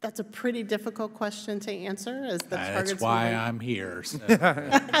 That's a pretty difficult question to answer. As the That's why I'm here. So.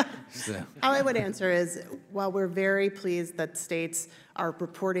 How I would answer is, while we're very pleased that states are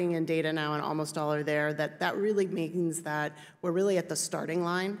reporting in data now and almost all are there, that really means that we're really at the starting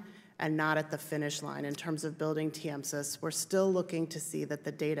line and not at the finish line in terms of building TMSIS. We're still looking to see that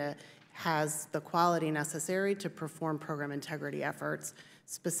the data has the quality necessary to perform program integrity efforts,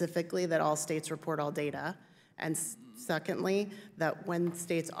 specifically that all states report all data, and secondly, that when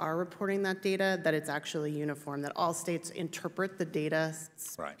states are reporting that data, that it's actually uniform, that all states interpret the data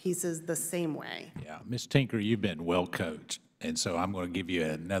pieces the same way. Yeah, Ms. Tinker, you've been well coached, and so I'm going to give you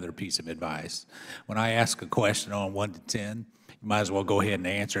another piece of advice. When I ask a question on 1 to 10, you might as well go ahead and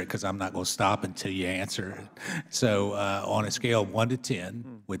answer it, because I'm not going to stop until you answer it. So on a scale of 1 to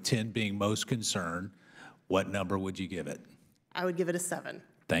 10, with 10 being most concerned, what number would you give it? I would give it a 7.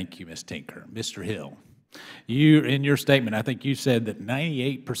 Thank you, Ms. Tinker. Mr. Hill, you, in your statement, I think you said that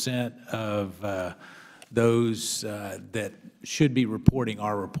 98% of those that should be reporting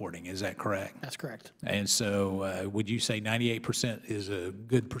are reporting. Is that correct? That's correct. And so would you say 98% is a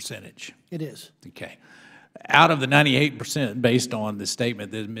good percentage? It is. Okay. Out of the 98%, based on the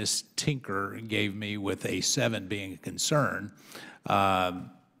statement that Ms. Tinker gave me with a 7 being a concern,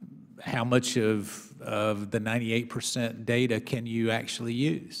 how much of the 98% data can you actually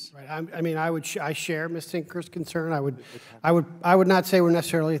use? Right. I mean, I share Ms. Tinker's concern. I would not say we're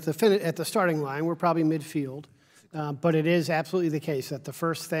necessarily at the starting line. We're probably midfield, but it is absolutely the case that the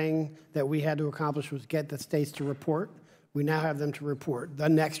first thing that we had to accomplish was get the states to report. We now have them to report. The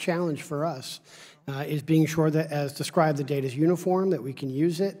next challenge for us is being sure that, as described, the data is uniform, that we can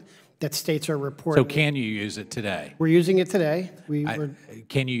use it, that states are reporting. So can you use it today? We're using it today.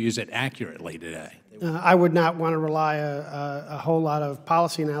 Can you use it accurately today? I would not want to rely a whole lot of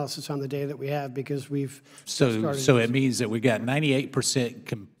policy analysis on the data that we have, because we've So it means that we got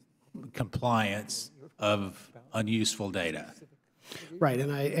 98% compliance of unuseful data. Right,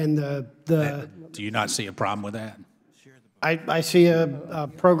 Do you not see a problem with that? I see a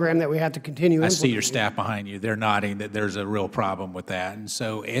program that we have to continue. I see your staff behind you. They're nodding that there's a real problem with that. And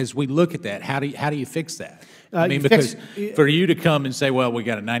so as we look at that, how do you fix that? I mean, because for you to come and say, well, we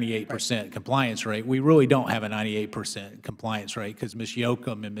got a 98% compliance rate, we really don't have a 98% compliance rate, because Ms.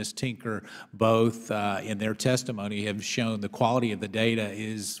 Yoakum and Ms. Tinker both in their testimony have shown the quality of the data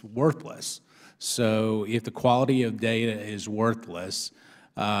is worthless. So if the quality of data is worthless,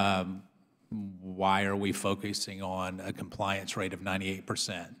 why are we focusing on a compliance rate of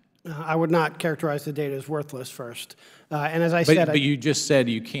 98%? I would not characterize the data as worthless first. And as I said... But you just said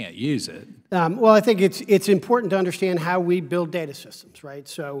you can't use it. Well, I think it's important to understand how we build data systems, right?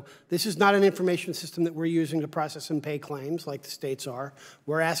 So this is not an information system that we're using to process and pay claims like the states are.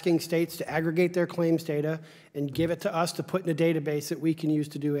 We're asking states to aggregate their claims data and give it to us to put in a database that we can use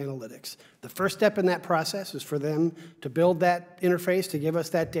to do analytics. The first step in that process is for them to build that interface, to give us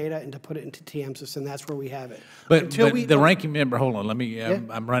that data, and to put it into TMSIS, and that's where we have it. But the ranking member, hold on, let me,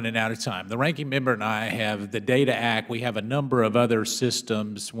 I'm running out of time. The ranking member and I have the Data Act. We have a number of other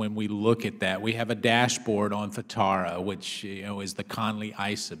systems when we look at that. We have a dashboard on FATARA, which is the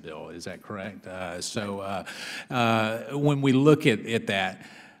Conley-ISA bill. Is that correct? When we look at that,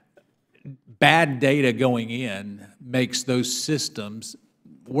 bad data going in makes those systems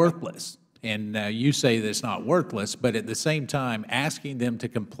worthless. And you say that it's not worthless, but at the same time, asking them to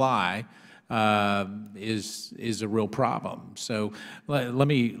comply is a real problem. So let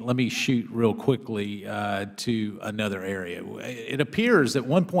me shoot real quickly to another area. It appears that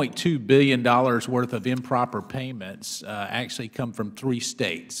 $1.2 billion worth of improper payments actually come from 3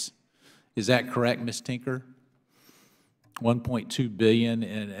 states. Is that correct, Ms. Tinker? $1.2 billion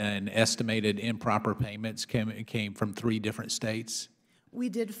in estimated improper payments came from 3 different states? We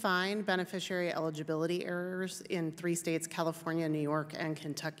did find beneficiary eligibility errors in 3 states, California, New York, and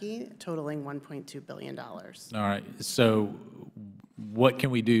Kentucky, totaling $1.2 billion. All right. So what can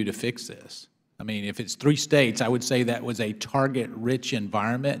we do to fix this? I mean, if it's 3 states, I would say that was a target-rich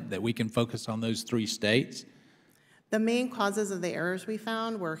environment, that we can focus on those 3 states. The main causes of the errors we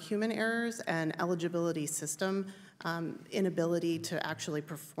found were human errors and eligibility system inability to actually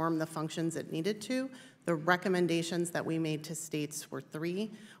perform the functions it needed to. The recommendations that we made to states were 3.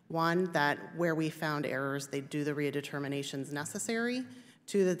 1, that where we found errors, they do the redeterminations necessary.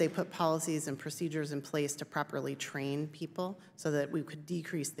 2, that they put policies and procedures in place to properly train people so that we could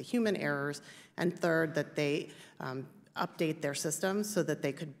decrease the human errors. And 3rd, that they update their systems so that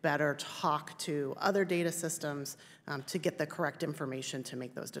they could better talk to other data systems to get the correct information to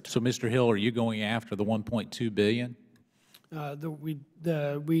make those determinations. So, Mr. Hill, are you going after the $1.2 billion? The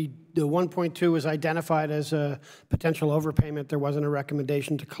 1.2 was identified as a potential overpayment. There wasn't a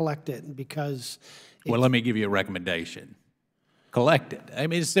recommendation to collect it because. Well, let me give you a recommendation. Collect it. I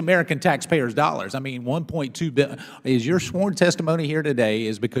mean, it's the American taxpayers' dollars. I mean, $1.2 billion. Is your sworn testimony here today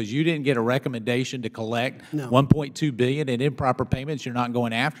is because you didn't get a recommendation to collect $1.2 billion in improper payments, you're not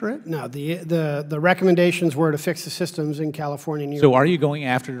going after it? No, the recommendations were to fix the systems in California and New York. So are you going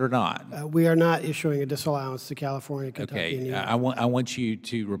after it or not? We are not issuing a disallowance to California, Kentucky, and New York. I want you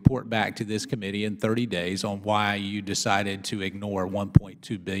to report back to this committee in 30 days on why you decided to ignore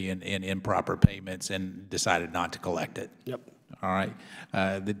 $1.2 billion in improper payments and decided not to collect it. Yep. All right.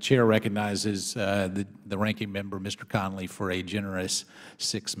 The chair recognizes the ranking member, Mr. Connolly, for a generous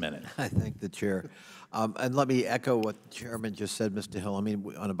 6 minutes. I thank the chair. And let me echo what the chairman just said, Mr. Hill. I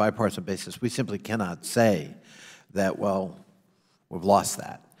mean, on a bipartisan basis, we simply cannot say that, well, we've lost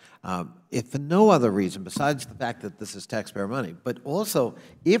that. If for no other reason besides the fact that this is taxpayer money, but also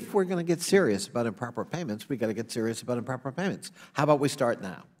if we're going to get serious about improper payments, we've got to get serious about improper payments. How about we start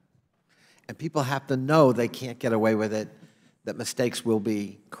now? And people have to know they can't get away with it, that mistakes will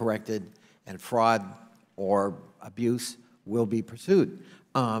be corrected and fraud or abuse will be pursued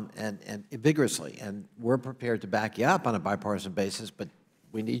and vigorously. And we're prepared to back you up on a bipartisan basis, but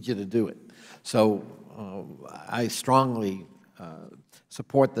we need you to do it. So I strongly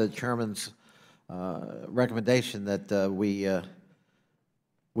support the chairman's recommendation that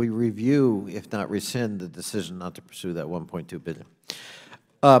we review, if not rescind, the decision not to pursue that $1.2 billion.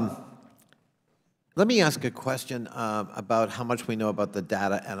 Let me ask a question about how much we know about the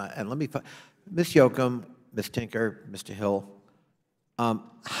data, and let me, Ms. Yoakum, Ms. Tinker, Mr. Hill,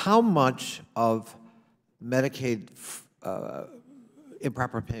 how much of Medicaid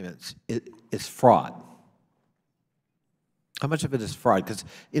improper payments is fraud? How much of it is fraud? Because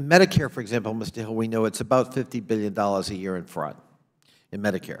in Medicare, for example, Mr. Hill, we know it's about $50 billion a year in fraud in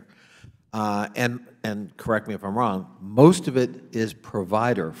Medicare. And correct me if I'm wrong, most of it is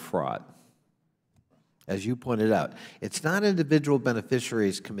provider fraud. As you pointed out, it's not individual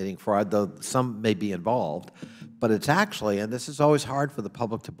beneficiaries committing fraud, though some may be involved, but it's actually, and this is always hard for the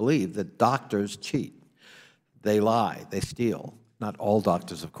public to believe, that doctors cheat. They lie, they steal. Not all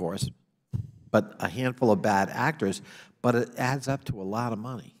doctors, of course, but a handful of bad actors, but it adds up to a lot of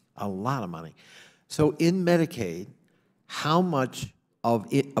money, a lot of money. So in Medicaid, how much of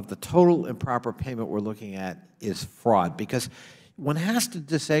the total improper payment we're looking at is fraud? Because one has to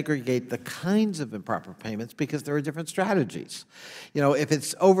disaggregate the kinds of improper payments because there are different strategies. You know, if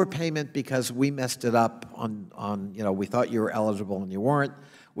it's overpayment because we messed it up on you know, we thought you were eligible and you weren't,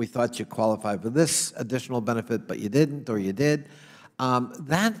 we thought you qualified for this additional benefit but you didn't, or you did,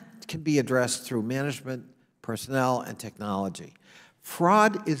 that can be addressed through management, personnel, and technology.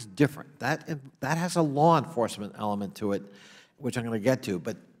 Fraud is different. That has a law enforcement element to it, which I'm going to get to,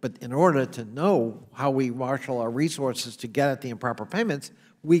 but in order to know how we marshal our resources to get at the improper payments,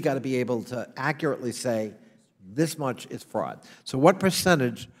 we got to be able to accurately say this much is fraud. So what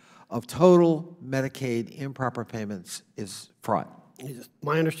percentage of total Medicaid improper payments is fraud?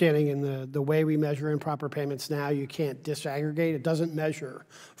 My understanding in the way we measure improper payments now, you can't disaggregate. It doesn't measure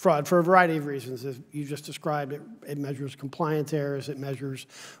fraud for a variety of reasons. As you just described, it measures compliance errors. It measures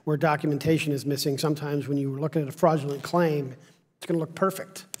where documentation is missing. Sometimes when you look at a fraudulent claim, it's going to look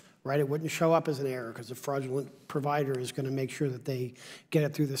perfect. right? It wouldn't show up as an error because the fraudulent provider is going to make sure that they get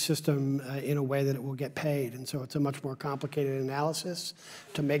it through the system in a way that it will get paid. And so it's a much more complicated analysis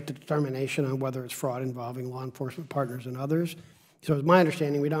to make the determination on whether it's fraud involving law enforcement partners and others. So it's my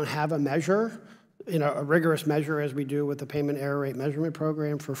understanding we don't have a measure, a rigorous measure as we do with the payment error rate measurement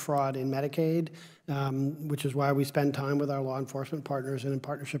program for fraud in Medicaid, which is why we spend time with our law enforcement partners and in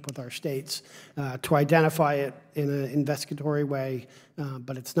partnership with our states to identify it in an investigatory way,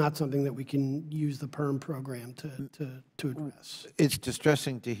 but it's not something that we can use the PERM program to address. It's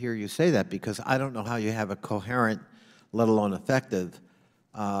distressing to hear you say that, because I don't know how you have a coherent, let alone effective,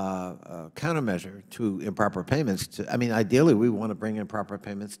 countermeasure to improper payments. I mean, ideally, we want to bring improper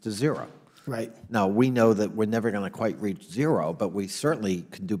payments to zero. Right. Now, we know that we're never going to quite reach zero, but we certainly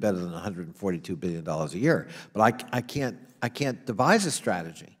can do better than $142 billion a year. But I can't devise a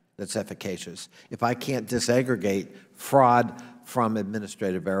strategy that's efficacious if I can't disaggregate fraud from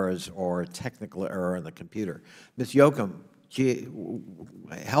administrative errors or technical error in the computer. Ms. Yoakum,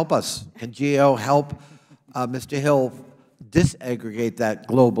 help us. Can GAO help Mr. Hill disaggregate that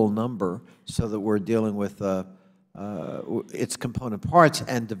global number so that we're dealing with its component parts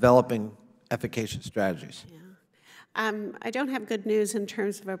and developing efficacious strategies? Yeah. I don't have good news in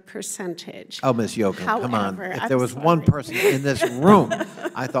terms of a percentage. Oh, Ms. Yoakum, come on. If there was I'm one sorry. person in this room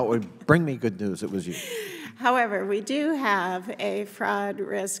I thought would bring me good news, it was you. However, we do have a fraud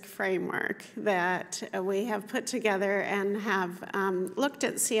risk framework that we have put together and have looked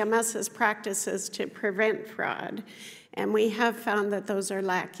at CMS's practices to prevent fraud. And we have found that those are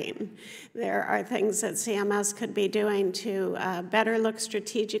lacking. There are things that CMS could be doing to better look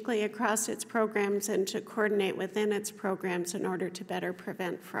strategically across its programs and to coordinate within its programs in order to better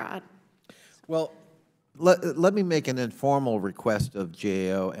prevent fraud. Well, let me make an informal request of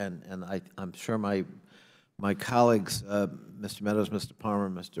GAO, and I'm sure my colleagues, Mr. Meadows, Mr. Palmer,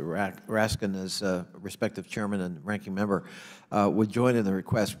 Mr. Raskin, as respective chairman and ranking member, would join in the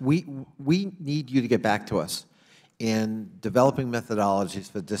request. We need you to get back to us in developing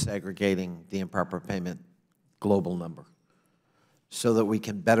methodologies for disaggregating the improper payment global number so that we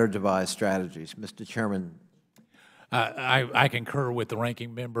can better devise strategies. Mr. Chairman. I concur with the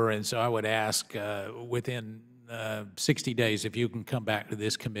ranking member, and so I would ask within 60 days if you can come back to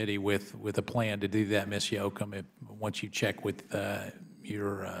this committee with a plan to do that, Ms. Yoakum, once you check with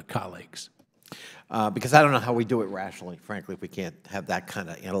your colleagues. Because I don't know how we do it rationally, frankly, if we can't have that kind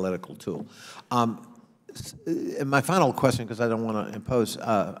of analytical tool. And my final question, because I don't want to impose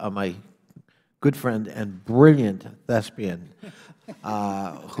on my good friend and brilliant thespian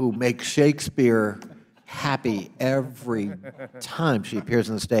who makes Shakespeare happy every time she appears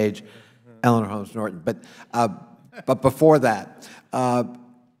on the stage, Eleanor Holmes Norton. But before that, how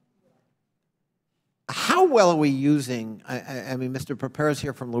well are we using, I mean, Mr. Improper is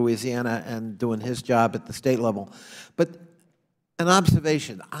here from Louisiana and doing his job at the state level, but an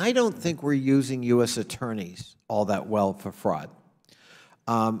observation, I don't think we're using U.S. attorneys all that well for fraud.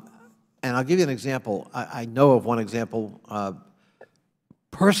 And I'll give you an example. I know of one example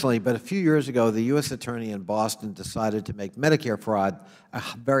personally, but a few years ago, the U.S. attorney in Boston decided to make Medicare fraud a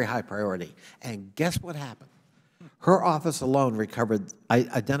very high priority. And guess what happened? Her office alone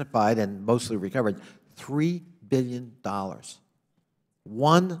identified and mostly recovered $3 billion.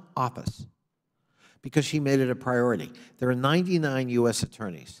 One office. Because she made it a priority. There are 99 U.S.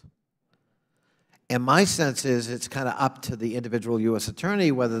 attorneys. And my sense is it's kind of up to the individual U.S.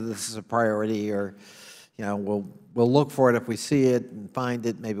 attorney whether this is a priority or, you know, we'll look for it if we see it and find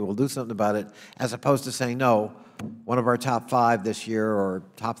it, maybe we'll do something about it, as opposed to saying, no, one of our top 5 this year or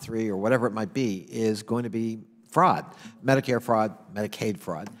top 3 or whatever it might be is going to be fraud, Medicare fraud, Medicaid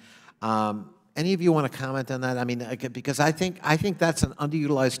fraud. Any of you want to comment on that? I mean, because I think that's an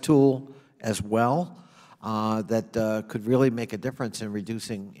underutilized tool as well that could really make a difference in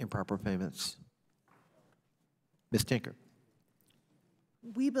reducing improper payments. Ms. Tinker.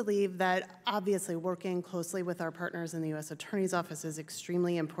 We believe that obviously working closely with our partners in the U.S. Attorney's Office is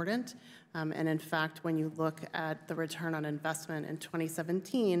extremely important. And in fact, when you look at the return on investment in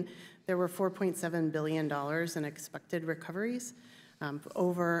 2017, there were $4.7 billion in expected recoveries,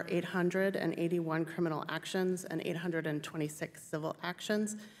 over 881 criminal actions and 826 civil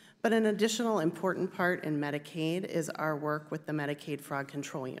actions. But an additional important part in Medicaid is our work with the Medicaid fraud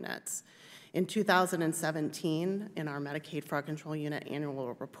control units. In 2017, in our Medicaid Fraud Control Unit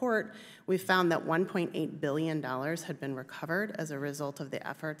annual report, we found that $1.8 billion had been recovered as a result of the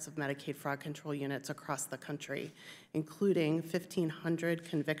efforts of Medicaid fraud control units across the country, including 1,500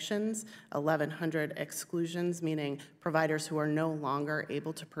 convictions, 1,100 exclusions, meaning providers who are no longer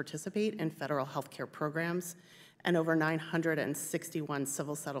able to participate in federal health care programs, and over 961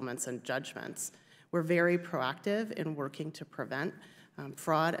 civil settlements and judgments. We're very proactive in working to prevent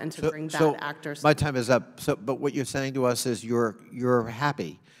fraud and to bring bad actors. My time is up. But what you're saying to us is you're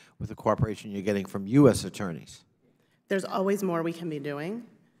happy with the cooperation you're getting from U.S. attorneys. There's always more we can be doing,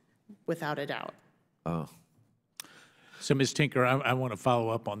 without a doubt. Oh. So, Ms. Tinker, I want to follow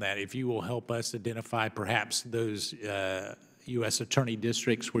up on that. If you will help us identify perhaps those U.S. attorney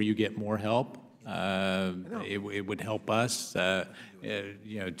districts where you get more help, it would help us,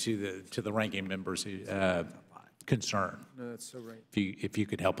 you know, to the ranking members' concern. No, that's so right. If you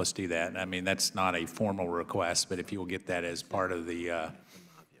could help us do that. I mean, that's not a formal request, but if you will get that as part of the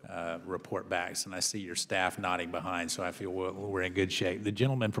report backs, and I see your staff nodding behind, so I feel we're in good shape. The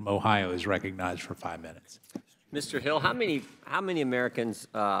gentleman from Ohio is recognized for 5 minutes. Mr. Hill, how many Americans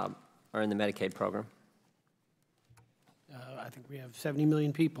are in the Medicaid program? I think we have 70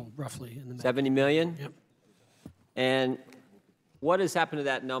 million people, roughly, in the 70 million? Yep. And what has happened to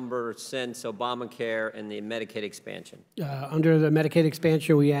that number since Obamacare and the Medicaid expansion? Under the Medicaid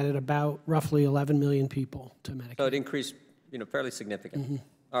expansion, we added about roughly 11 million people to Medicaid. So it increased, you know, fairly significantly.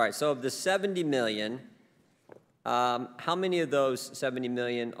 All right, so of the 70 million, how many of those 70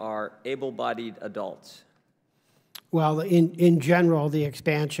 million are able-bodied adults? Well, in general, the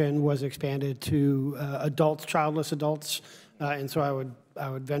expansion was expanded to adults, childless adults, and so I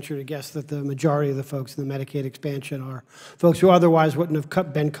would venture to guess that the majority of the folks in the Medicaid expansion are folks who otherwise wouldn't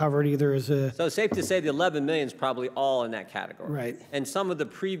have been covered either as a... So it's safe to say the 11 million is probably all in that category. Right. And some of the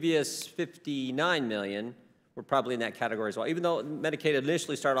previous 59 million were probably in that category as well. Even though Medicaid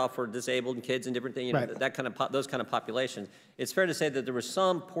initially started off for disabled and kids and different things, you know, Right. that kind of those kind of populations, it's fair to say that there was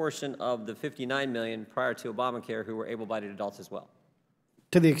some portion of the 59 million prior to Obamacare who were able-bodied adults as well.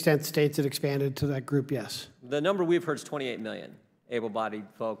 To the extent states had expanded to that group, yes. The number we've heard is 28 million able-bodied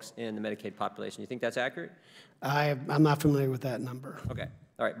folks in the Medicaid population. You think that's accurate? I'm not familiar with that number. Okay.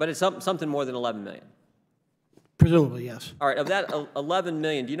 All right. But it's something more than 11 million. Presumably, yes. All right. Of that 11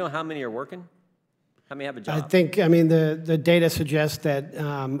 million, do you know how many are working? How many have a job? I mean, the data suggests that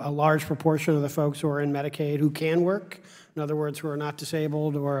a large proportion of the folks who are in Medicaid who can work, in other words, who are not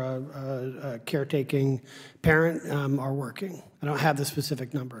disabled or a caretaking parent, are working. I don't have the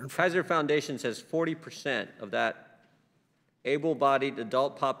specific number. Kaiser Foundation says 40% of that able-bodied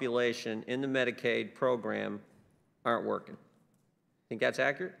adult population in the Medicaid program aren't working. Think that's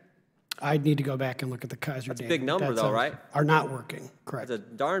accurate? I'd need to go back and look at the Kaiser data. That's a big number, though, right? Are not working, correct. That's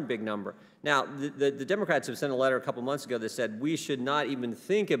a darn big number. Now, the Democrats have sent a letter a couple months ago that said we should not even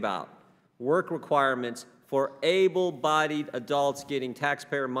think about work requirements for able-bodied adults getting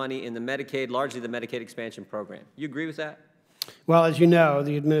taxpayer money in the Medicaid, largely the Medicaid expansion program. You agree with that? Well, as you know,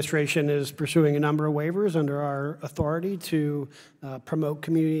 the administration is pursuing a number of waivers under our authority to promote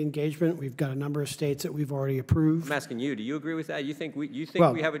community engagement. We've got a number of states that we've already approved. I'm asking you, do you agree with that? You think we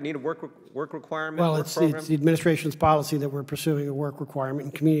have a need a work requirement? Well, it's the administration's policy that we're pursuing a work requirement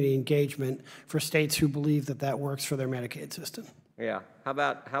and community engagement for states who believe that that works for their Medicaid system. Yeah. How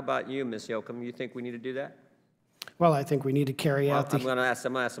about you, Ms. Yoakum? You think we need to do that? Well, I think we need to carry out the... I'm going to ask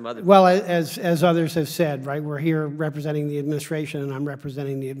some other... Well, as others have said, right, we're here representing the administration, and I'm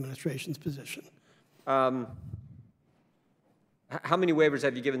representing the administration's position. How many waivers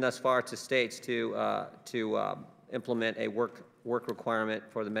have you given thus far to states to implement a work requirement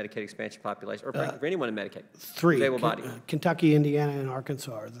for the Medicaid expansion population, or for anyone in Medicaid? 3. Able-bodied. Kentucky, Indiana, and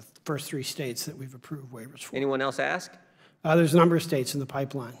Arkansas are the first 3 states that we've approved waivers for. Anyone else ask? There's a number of states in the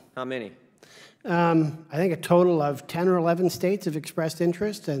pipeline. How many? I think a total of 10 or 11 states have expressed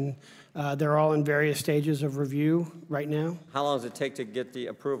interest, and they're all in various stages of review right now. How long does it take to get the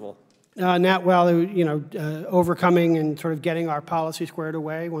approval? Overcoming and sort of getting our policy squared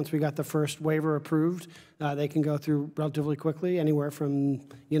away. Once we got the first waiver approved, they can go through relatively quickly, anywhere from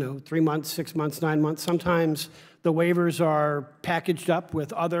 3 months, 6 months, 9 months. Sometimes the waivers are packaged up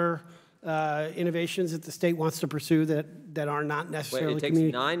with other innovations that the state wants to pursue that are not necessarily. Wait, it takes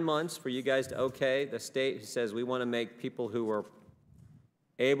 9 months for you guys to okay the state who says we want to make people who are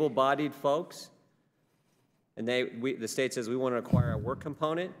able-bodied folks, and the state says we want to require a work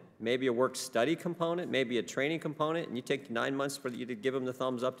component, maybe a work study component, maybe a training component, and you take 9 months for you to give them the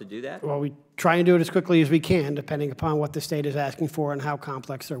thumbs up to do that? Well, we try and do it as quickly as we can, depending upon what the state is asking for and how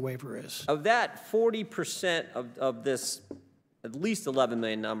complex their waiver is. Of that, 40% of this at least 11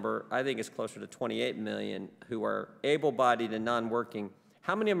 million number, I think it's closer to 28 million who are able-bodied and non-working.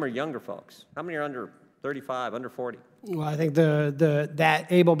 How many of them are younger folks? How many are under 35, under 40? Well, I think that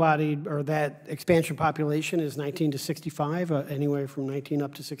able-bodied or that expansion population is 19 to 65, anywhere from 19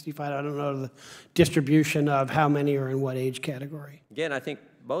 up to 65. I don't know the distribution of how many are in what age category. Again, I think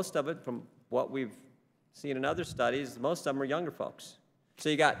most of it, from what we've seen in other studies, most of them are younger folks. So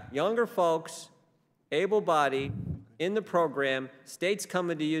you got younger folks, able-bodied, in the program, states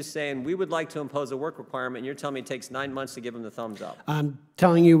coming to you saying, we would like to impose a work requirement, and you're telling me it takes 9 months to give them the thumbs up. I'm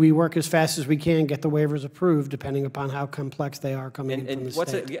telling you, we work as fast as we can, get the waivers approved, depending upon how complex they are coming in from the what's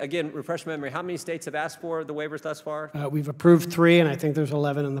state. again, refresh my memory, how many states have asked for the waivers thus far? We've approved 3, and I think there's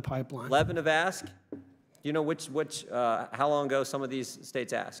 11 in the pipeline. 11 have asked? Do you know how long ago some of these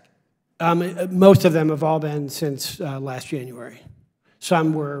states asked? Most of them have all been since last January.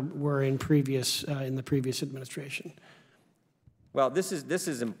 Some were in the previous administration. Well, this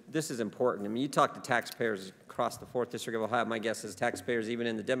is important. I mean, you talk to taxpayers across the 4th District of Ohio. My guess is taxpayers, even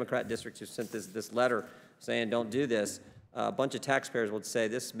in the Democrat districts who sent this letter saying don't do this, a bunch of taxpayers would say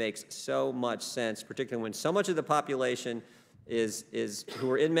this makes so much sense, particularly when so much of the population is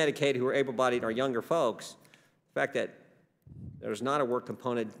who are in Medicaid, who are able-bodied, are younger folks. The fact that there's not a work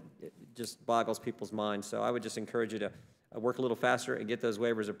component, it just boggles people's minds. So I would just encourage you to work a little faster and get those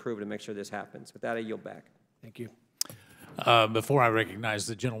waivers approved and make sure this happens. With that, I yield back. Thank you. Before I recognize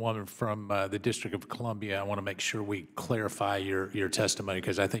the gentlewoman from the District of Columbia, I want to make sure we clarify your testimony,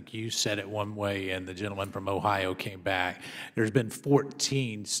 because I think you said it one way and the gentleman from Ohio came back. There's been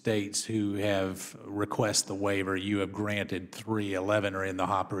 14 states who have requested the waiver. You have granted 3, 11 are in the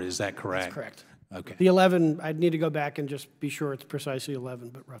hopper. Is that correct? That's correct. Okay. The 11, I'd need to go back and just be sure it's precisely 11,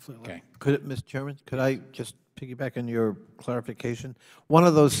 but roughly 11. Okay. Mr. Chairman, could I just piggyback on your clarification? One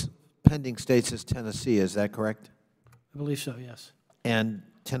of those pending states is Tennessee, is that correct? I believe so, yes. And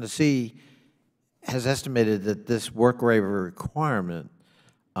Tennessee has estimated that this work waiver requirement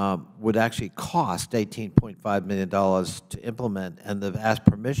would actually cost $18.5 million to implement, and they've asked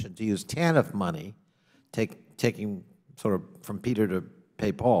permission to use TANF money, taking sort of from Peter to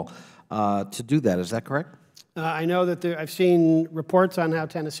pay Paul, to do that. Is that correct? I know that I've seen reports on how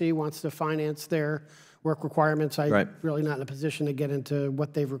Tennessee wants to finance their work requirements. I'm really not in a position to get into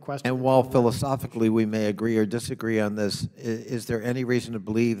what they've requested. And while philosophically we may agree or disagree on this, is there any reason to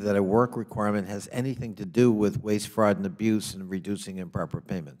believe that a work requirement has anything to do with waste, fraud, and abuse and reducing improper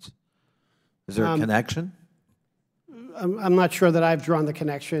payments? Is there a connection? I'm not sure that I've drawn the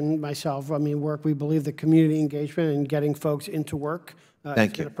connection myself. I mean, we believe that community engagement and getting folks into work is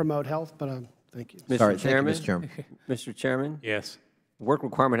going to promote health, but thank you. Mr. Chairman? Mr. Chairman? Yes. Work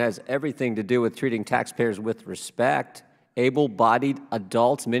requirement has everything to do with treating taxpayers with respect. Able-bodied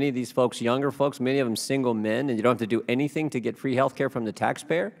adults, many of these folks, younger folks, many of them single men, and you don't have to do anything to get free health care from the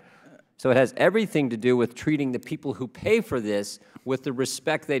taxpayer. So it has everything to do with treating the people who pay for this with the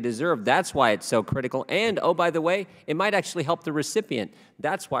respect they deserve. That's why it's so critical. And, oh, by the way, it might actually help the recipient.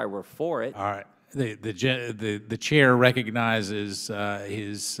 That's why we're for it. All right. The chair recognizes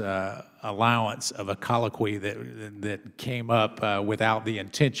his allowance of a colloquy that came up without the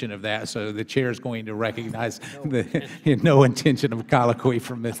intention of that. So the chair is going to recognize no intention of colloquy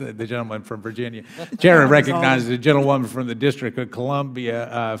from the gentleman from Virginia. The chair recognizes the gentlewoman from the District of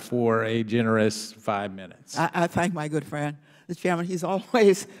Columbia for a generous 5 minutes. I thank my good friend, the chairman. He's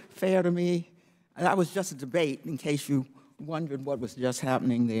always fair to me. That was just a debate, in case you wondered what was just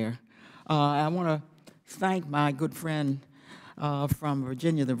happening there. I want to thank my good friend from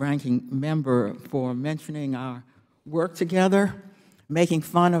Virginia, the ranking member, for mentioning our work together, making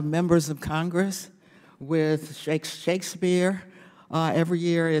fun of members of Congress with Shakespeare. Every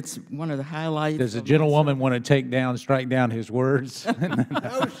year, it's one of the highlights. Does the gentlewoman want to strike down his words?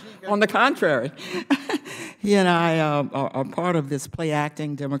 On the contrary. He and I are part of this play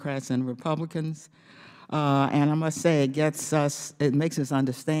acting, Democrats and Republicans. And I must say, it makes us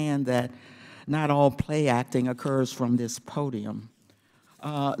understand that not all play acting occurs from this podium.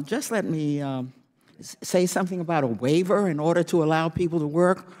 Just let me say something about a waiver in order to allow people to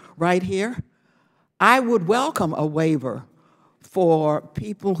work right here. I would welcome a waiver for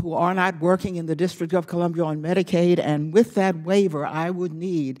people who are not working in the District of Columbia on Medicaid, and with that waiver, I would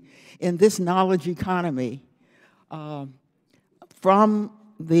need, in this knowledge economy, from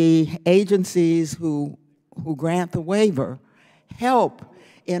the agencies who grant the waiver, help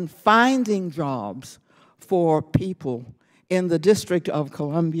in finding jobs for people in the District of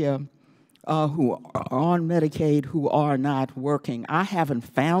Columbia who are on Medicaid who are not working. I haven't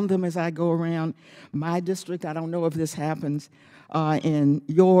found them as I go around my district. I don't know if this happens in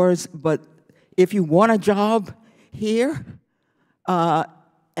yours, but if you want a job here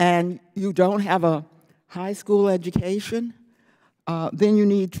and you don't have a high school education, then you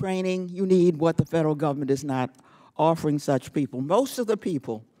need training. You need what the federal government is not offering such people. Most of the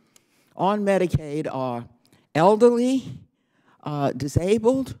people on Medicaid are elderly,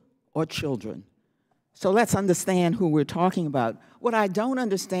 disabled, or children. So let's understand who we're talking about. What I don't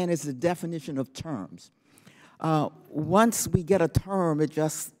understand is the definition of terms. once we get a term, it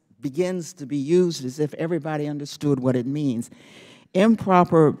just begins to be used as if everybody understood what it means.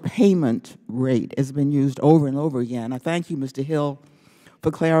 Improper payment rate has been used over and over again. I thank you, Mr. Hill,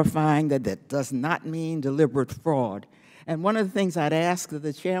 for clarifying that that does not mean deliberate fraud. And one of the things I'd ask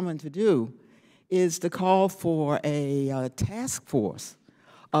the chairman to do is to call for a task force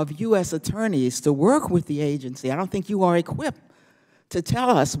of U.S. attorneys to work with the agency. I don't think you are equipped to tell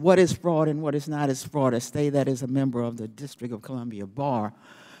us what is fraud and what is not as fraud. A state that is a member of the District of Columbia Bar,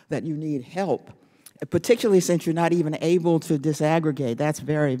 that you need help, particularly since you're not even able to disaggregate. That's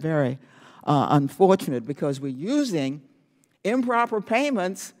very, very unfortunate, because we're using improper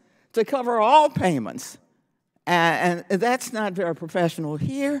payments to cover all payments. And that's not very professional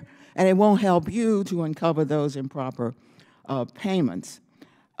here, and it won't help you to uncover those improper payments.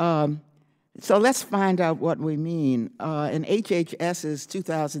 So let's find out what we mean. In HHS's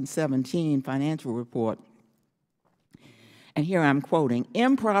 2017 financial report, and here I'm quoting,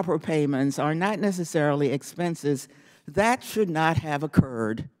 improper payments are not necessarily expenses that should not have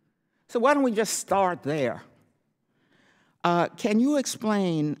occurred. So why don't we just start there? Can you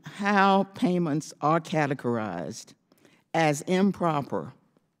explain how payments are categorized as improper,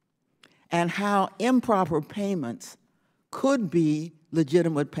 and how improper payments could be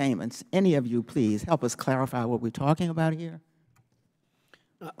legitimate payments? Any of you, please, help us clarify what we're talking about here.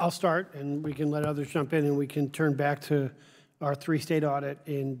 I'll start, and we can let others jump in, and we can turn back to our 3-state audit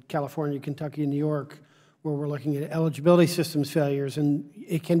in California, Kentucky, and New York, where we're looking at eligibility systems failures. And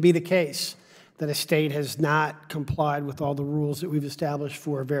it can be the case that a state has not complied with all the rules that we've established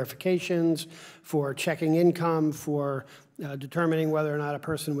for verifications, for checking income, for determining whether or not a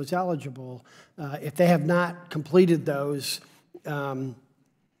person was eligible. If they have not completed those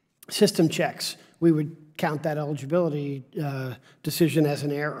system checks, we would count that eligibility decision as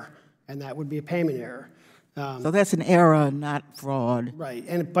an error, and that would be a payment error. So that's an error, not fraud. Right,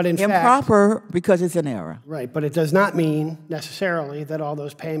 but in fact, improper because it's an error. Right, but it does not mean necessarily that all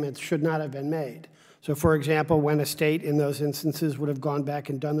those payments should not have been made. So for example, when a state in those instances would have gone back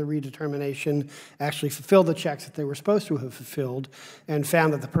and done the redetermination, actually fulfilled the checks that they were supposed to have fulfilled, and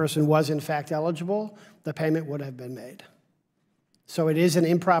found that the person was in fact eligible, the payment would have been made. So it is an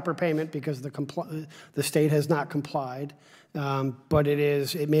improper payment because the state has not complied, but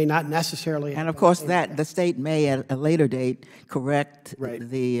it may not necessarily. And of course, that the state may at a later date correct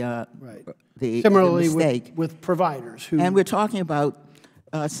the similarly mistake with providers who. And we're talking about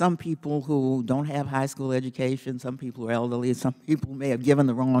some people who don't have high school education, some people are elderly, some people may have given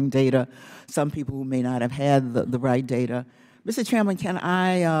the wrong data, some people who may not have had the right data. Mr. Chairman, can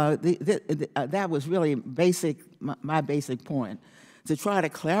I? That was really my basic point, to try to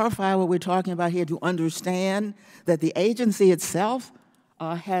clarify what we're talking about here, to understand that the agency itself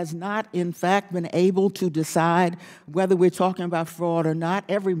has not, in fact, been able to decide whether we're talking about fraud or not.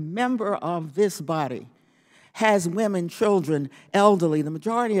 Every member of this body has women, children, elderly. The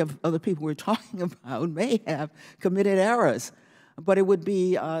majority of the people we're talking about may have committed errors, but it would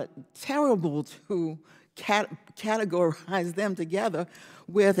be terrible to categorize them together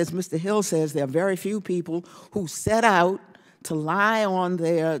with, as Mr. Hill says, there are very few people who set out to lie on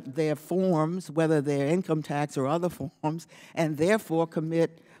their forms, whether they're income tax or other forms, and therefore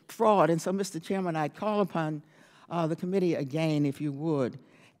commit fraud. And so, Mr. Chairman, I call upon the committee again, if you would,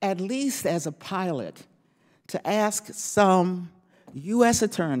 at least as a pilot, to ask some U.S.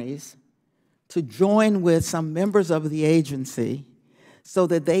 attorneys to join with some members of the agency so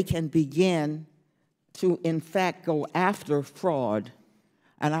that they can begin to, in fact, go after fraud.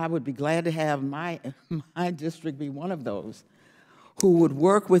 And I would be glad to have my district be one of those who would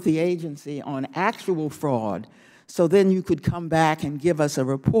work with the agency on actual fraud, so then you could come back and give us a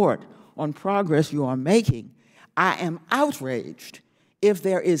report on progress you are making. I am outraged if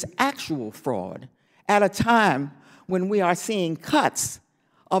there is actual fraud at a time when we are seeing cuts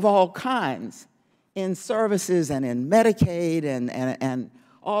of all kinds in services and in Medicaid and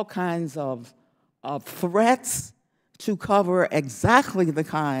all kinds of threats to cover exactly the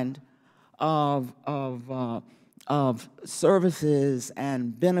kind of services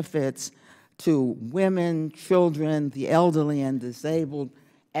and benefits to women, children, the elderly, and disabled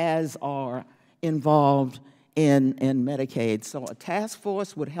as are involved in Medicaid. So a task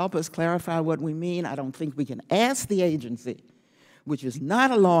force would help us clarify what we mean. I don't think we can ask the agency, which is not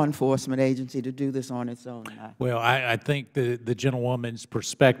a law enforcement agency, to do this on its own. Well, I think the gentlewoman's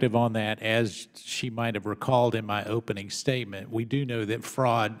perspective on that, as she might have recalled in my opening statement, we do know that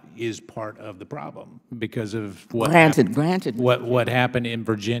fraud is part of the problem because of what Granted. what happened in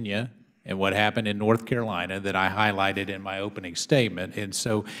Virginia and what happened in North Carolina that I highlighted in my opening statement. And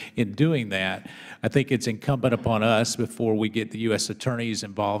so in doing that, I think it's incumbent upon us, before we get the U.S. attorneys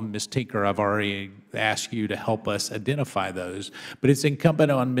involved, Ms. Tinker, I've already asked you to help us identify those, but it's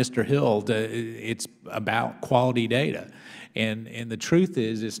incumbent on Mr. Hill it's about quality data. And the truth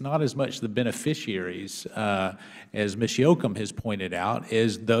is, it's not as much the beneficiaries, as Ms. Yoakum has pointed out,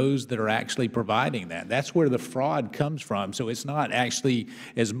 as those that are actually providing that. That's where the fraud comes from. So it's not actually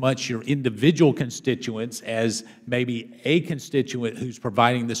as much your individual constituents as maybe a constituent who's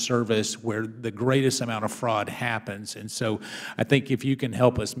providing the service where the greatest amount of fraud happens. And so I think if you can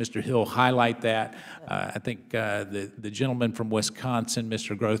help us, Mr. Hill, highlight that. I think the gentleman from Wisconsin,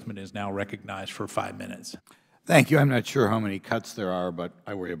 Mr. Grothman, is now recognized for 5 minutes. Thank you. I'm not sure how many cuts there are, but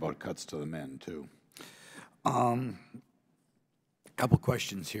I worry about cuts to the men, too. A couple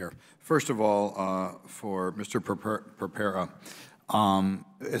questions here. First of all, for Mr. Propera,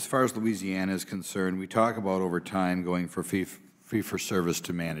 as far as Louisiana is concerned, we talk about over time going for fee-for-service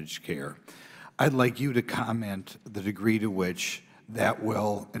to managed care. I'd like you to comment the degree to which that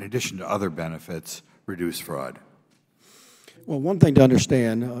will, in addition to other benefits, reduce fraud. Well, one thing to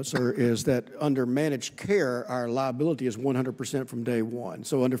understand, sir, is that under managed care, our liability is 100% from day one.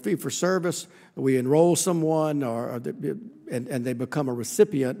 So under fee-for-service, we enroll someone and they become a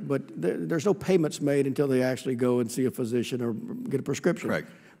recipient, but there's no payments made until they actually go and see a physician or get a prescription. Correct.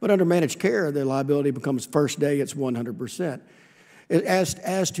 But under managed care, the liability becomes first day, it's 100%.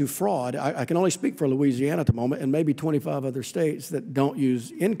 As to fraud, I can only speak for Louisiana at the moment, and maybe 25 other states that don't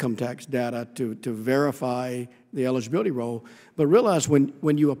use income tax data to verify the eligibility roll. But realize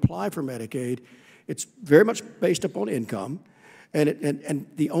when you apply for Medicaid, it's very much based upon income. And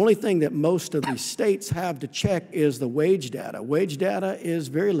the only thing that most of the states have to check is the wage data. Wage data is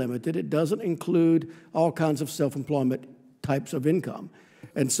very limited. It doesn't include all kinds of self-employment types of income.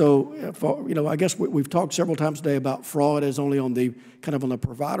 And so, I guess we've talked several times today about fraud as only on the kind of on the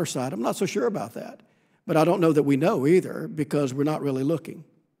provider side. I'm not so sure about that. But I don't know that we know either, because we're not really looking.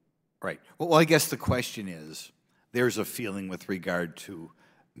 Right. Well, I guess the question is, there's a feeling with regard to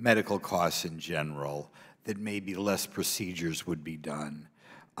medical costs in general that maybe less procedures would be done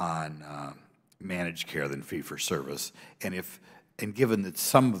on managed care than fee-for-service. And given that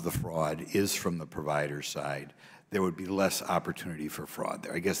some of the fraud is from the provider side, there would be less opportunity for fraud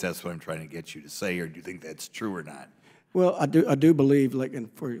there. I guess that's what I'm trying to get you to say, or do you think that's true or not? Well, I do believe, I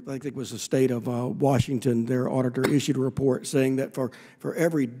think it was the state of Washington, their auditor issued a report saying that for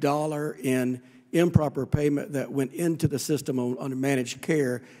every dollar in improper payment that went into the system on managed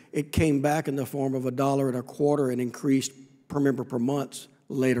care, it came back in the form of $1.25 and increased per member per month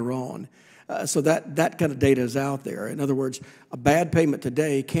later on. So that kind of data is out there. In other words, a bad payment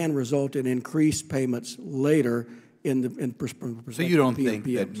today can result in increased payments later in So you don't think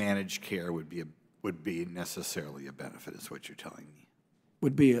that managed care would be necessarily a benefit, is what you're telling me?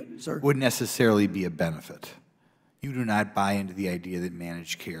 Would be, sir? Would necessarily be a benefit. You do not buy into the idea that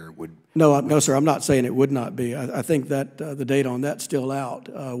managed care would... No, sir, I'm not saying it would not be. I think that the data on that's still out.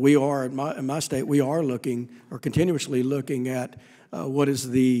 We are, in my state, we are looking, or continuously looking at what is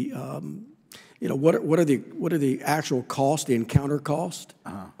the, what are the actual cost, the encounter cost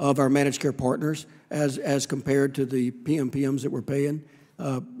of our managed care partners as compared to the PMPMs that we're paying,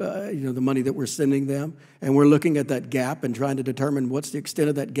 the money that we're sending them. And we're looking at that gap and trying to determine what's the extent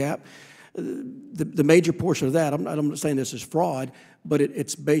of that gap. The major portion of that, I'm not saying this is fraud, but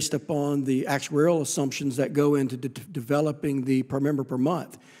it's based upon the actuarial assumptions that go into developing the per member per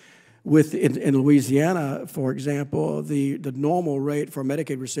month. In Louisiana, for example, the normal rate for a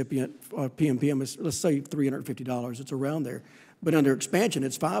Medicaid recipient, PMPM, is, let's say, $350. It's around there. But under expansion,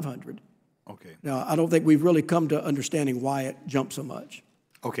 it's $500. Okay. Now, I don't think we've really come to understanding why it jumped so much.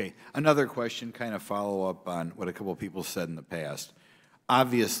 Okay. Another question, kind of follow up on what a couple of people said in the past.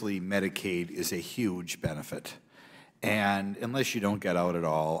 Obviously, Medicaid is a huge benefit. And unless you don't get out at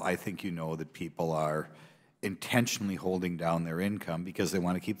all, I think you know that people are intentionally holding down their income because they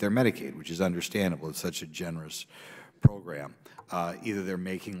want to keep their Medicaid, which is understandable. It's such a generous program. Either they're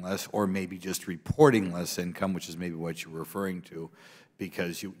making less or maybe just reporting less income, which is maybe what you're referring to,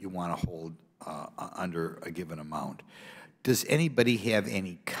 because you want to hold under a given amount. Does anybody have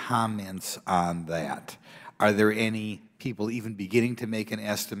any comments on that? Are there any people even beginning to make an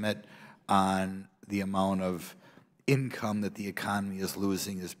estimate on the amount of income that the economy is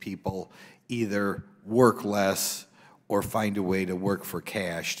losing as people either work less or find a way to work for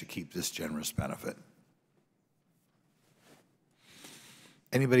cash to keep this generous benefit?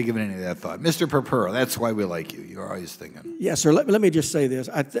 Anybody giving any of that thought? Mr. Perpero, that's why we like you. You're always thinking. Yes, sir. Let me just say this.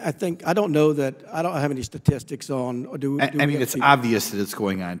 I think, I don't know that, I don't have any statistics on, or do I mean, it's people? obvious that it's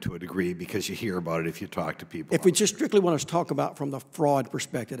going on to a degree because you hear about it if you talk to people. If we just strictly want to talk about from the fraud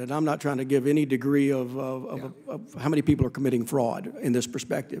perspective, and I'm not trying to give any degree of how many people are committing fraud in this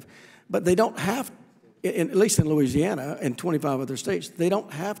perspective, but they don't have, at least in Louisiana and 25 other states, they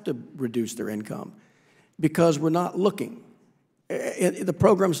don't have to reduce their income because we're not looking. The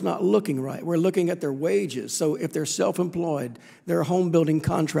program's not looking right. We're looking at their wages. So if they're self-employed, they're a home building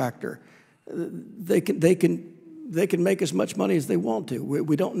contractor, they can make as much money as they want to.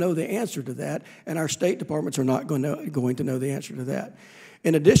 We don't know the answer to that, and our state departments are not going to know the answer to that.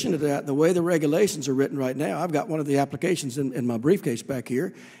 In addition to that, the way the regulations are written right now, I've got one of the applications in my briefcase back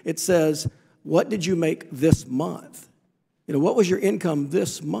here. It says, what did you make this month? You know, what was your income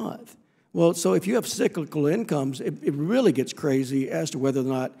this month? Well, so if you have cyclical incomes, it really gets crazy as to whether or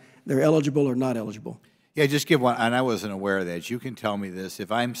not they're eligible or not eligible. Yeah, just give one, and I wasn't aware of that. You can tell me this. If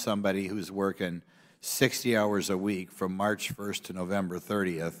I'm somebody who's working 60 hours a week from March 1st to November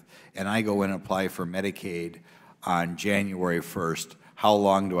 30th, and I go in and apply for Medicaid on January 1st, how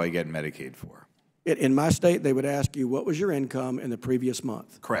long do I get Medicaid for? In my state, they would ask you, what was your income in the previous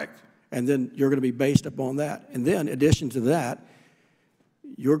month? Correct. And then you're going to be based upon that. And then, in addition to that,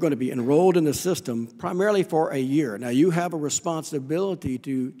 you're going to be enrolled in the system primarily for a year. Now, you have a responsibility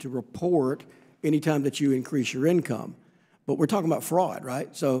to report anytime that you increase your income. But we're talking about fraud,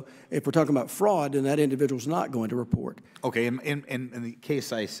 right? So if we're talking about fraud, then that individual's not going to report. Okay, in the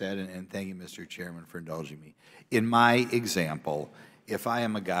case I said, and thank you, Mr. Chairman, for indulging me, in my example, if I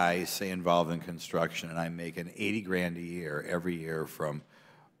am a guy, say, involved in construction, and I'm making $80,000 a year every year from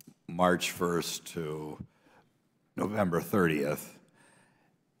March 1st to November 30th,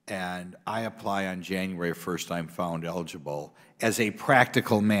 and I apply on January 1st, I'm found eligible. As a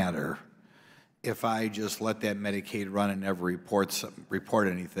practical matter, if I just let that Medicaid run and never report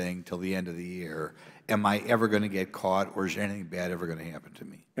anything till the end of the year, am I ever going to get caught, or is anything bad ever going to happen to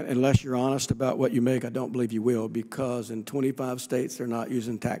me? Unless you're honest about what you make, I don't believe you will, because in 25 states, they're not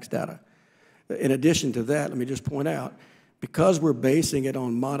using tax data. In addition to that, let me just point out, because we're basing it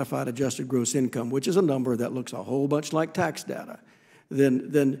on modified adjusted gross income, which is a number that looks a whole bunch like tax data,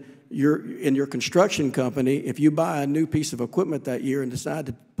 then you're in your construction company, if you buy a new piece of equipment that year and decide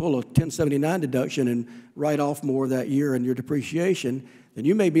to pull a 1079 deduction and write off more that year in your depreciation, then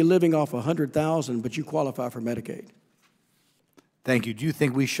you may be living off $100,000, but you qualify for Medicaid. Thank you. Do you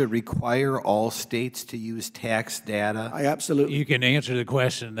think we should require all states to use tax data? I absolutely. You can answer the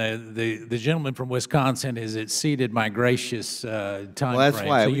question. The gentleman from Wisconsin has exceeded my gracious time Well, that's frame.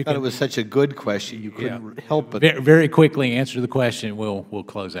 why So I thought it was such a good question. You couldn't help but. Very quickly answer the question. We'll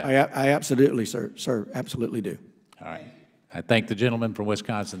close out. I absolutely, sir, absolutely do. All right. I thank the gentleman from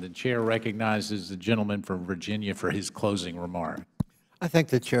Wisconsin. The chair recognizes the gentleman from Virginia for his closing remark. I thank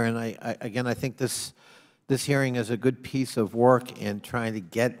the chair, and I think this hearing is a good piece of work in trying to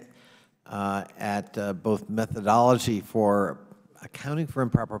get at both methodology for accounting for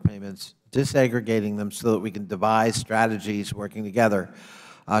improper payments, disaggregating them so that we can devise strategies working together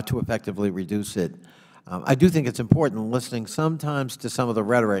to effectively reduce it. I do think it's important, listening sometimes to some of the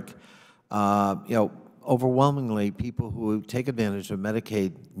rhetoric, overwhelmingly people who take advantage of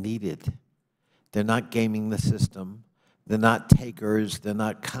Medicaid need it. They're not gaming the system. They're not takers. They're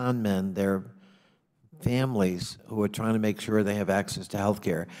not con men. They're families who are trying to make sure they have access to health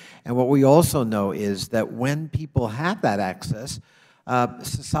care. And what we also know is that when people have that access,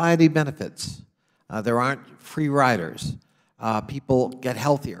 society benefits. There aren't free riders. People get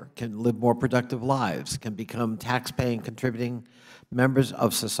healthier, can live more productive lives, can become tax-paying, contributing members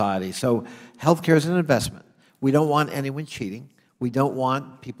of society. So health care is an investment. We don't want anyone cheating. We don't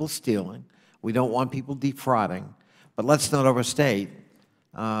want people stealing. We don't want people defrauding. But let's not overstate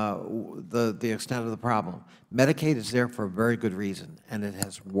the extent of the problem. Medicaid is there for a very good reason, and it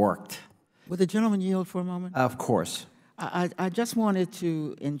has worked. Would the gentleman yield for a moment? Of course. I just wanted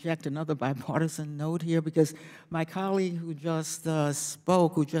to inject another bipartisan note here, because my colleague who just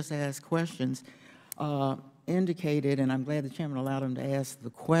spoke, who just asked questions, indicated, and I'm glad the chairman allowed him to ask the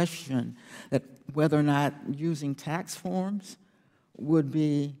question, that whether or not using tax forms would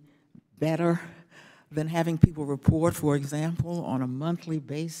be better than having people report, for example, on a monthly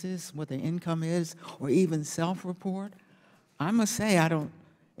basis what their income is, or even self-report. I must say, I don't,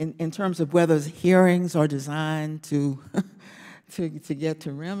 in terms of whether hearings are designed to, to get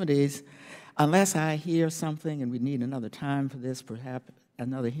to remedies, unless I hear something, and we need another time for this, perhaps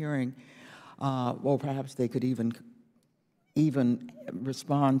another hearing, or perhaps they could even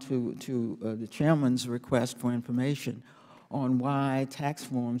respond to the chairman's request for information on why tax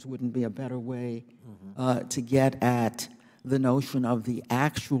forms wouldn't be a better way to get at the notion of the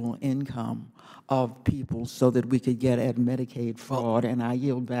actual income of people so that we could get at Medicaid fraud. And I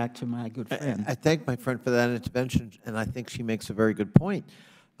yield back to my good friend. I thank my friend for that intervention, and I think she makes a very good point.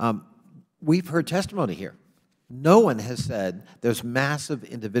 We've heard testimony here. No one has said there's massive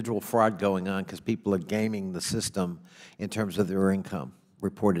individual fraud going on because people are gaming the system in terms of their income,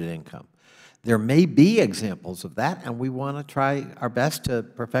 reported income. There may be examples of that, and we want to try our best to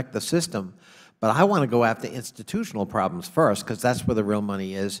perfect the system. But I want to go after institutional problems first, because that's where the real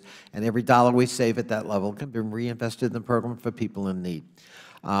money is, and every dollar we save at that level can be reinvested in the program for people in need.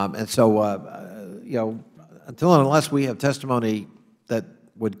 And so, you know, until and unless we have testimony that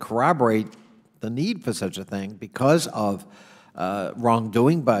would corroborate the need for such a thing because of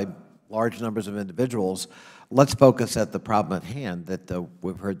wrongdoing by large numbers of individuals, let's focus at the problem at hand that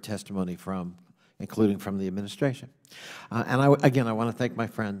we've heard testimony from, including from the administration. And again, I want to thank my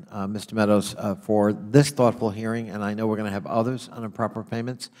friend, Mr. Meadows, for this thoughtful hearing, and I know we're going to have others on improper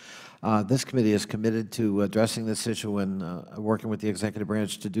payments. This committee is committed to addressing this issue and working with the executive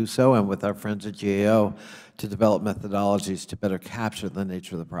branch to do so, and with our friends at GAO to develop methodologies to better capture the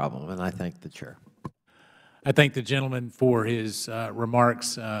nature of the problem. And I thank the chair. I thank the gentleman for his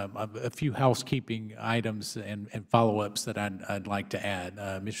remarks. A few housekeeping items and follow-ups that I'd like to add.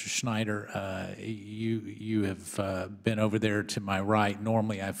 Mr. Schneider, you have been over there to my right.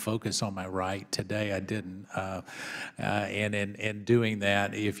 Normally I focus on my right. Today I didn't. And in doing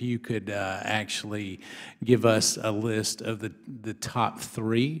that, if you could actually give us a list of the top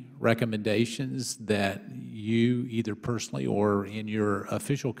 3 recommendations that you, either personally or in your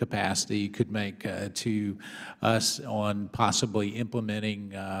official capacity, could make to us on possibly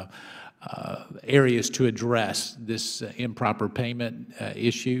implementing areas to address this improper payment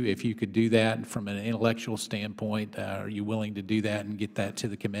issue. If you could do that from an intellectual standpoint, are you willing to do that and get that to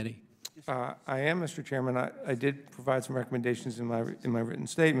the committee? I am, Mr. Chairman. I did provide some recommendations in my written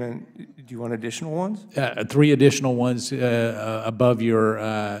statement. Do you want additional ones? 3 additional ones above your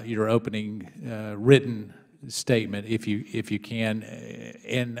opening written statement, if you can,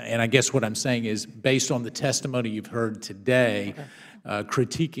 and I guess what I'm saying is, based on the testimony you've heard today,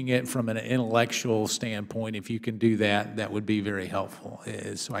 critiquing it from an intellectual standpoint, if you can do that, that would be very helpful,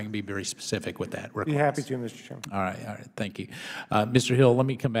 so I can be very specific with that request. Be happy to, Mr. Chairman. All right, thank you. Mr. Hill, let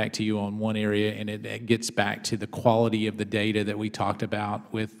me come back to you on one area, and it gets back to the quality of the data that we talked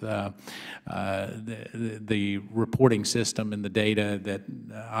about with the reporting system and the data that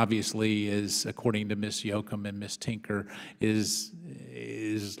obviously is, according to Ms. Yoakum and Ms. Tinker, is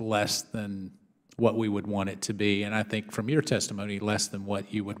less than what we would want it to be, and I think from your testimony, less than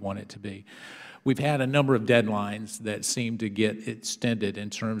what you would want it to be. We've had a number of deadlines that seem to get extended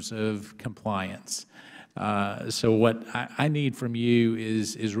in terms of compliance. So what I need from you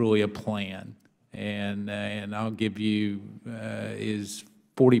is really a plan, and I'll give you, is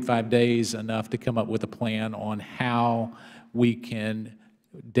 45 days enough to come up with a plan on how we can,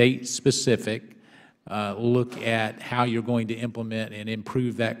 date specific, look at how you're going to implement and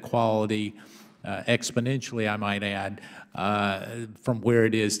improve that quality exponentially, I might add, from where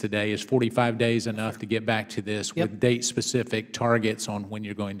it is today. Is 45 days enough to get back to this with date-specific targets on when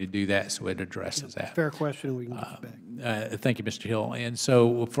you're going to do that, so it addresses that? Fair question. We can get back. Thank you, Mr. Hill. And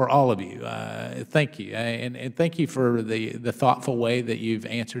so for all of you, thank you. And thank you for the thoughtful way that you've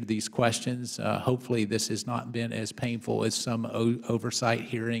answered these questions. Hopefully this has not been as painful as some oversight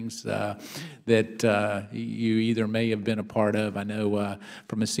hearings that you either may have been a part of. I know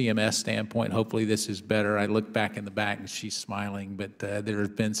from a CMS standpoint, hopefully this is better. I look back in the back and she's smiling, but there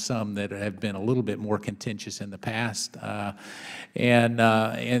have been some that have been a little bit more contentious in the past.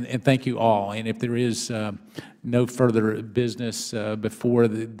 And thank you all. And if there is no further business before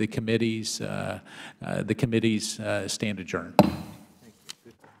the committees stand adjourned.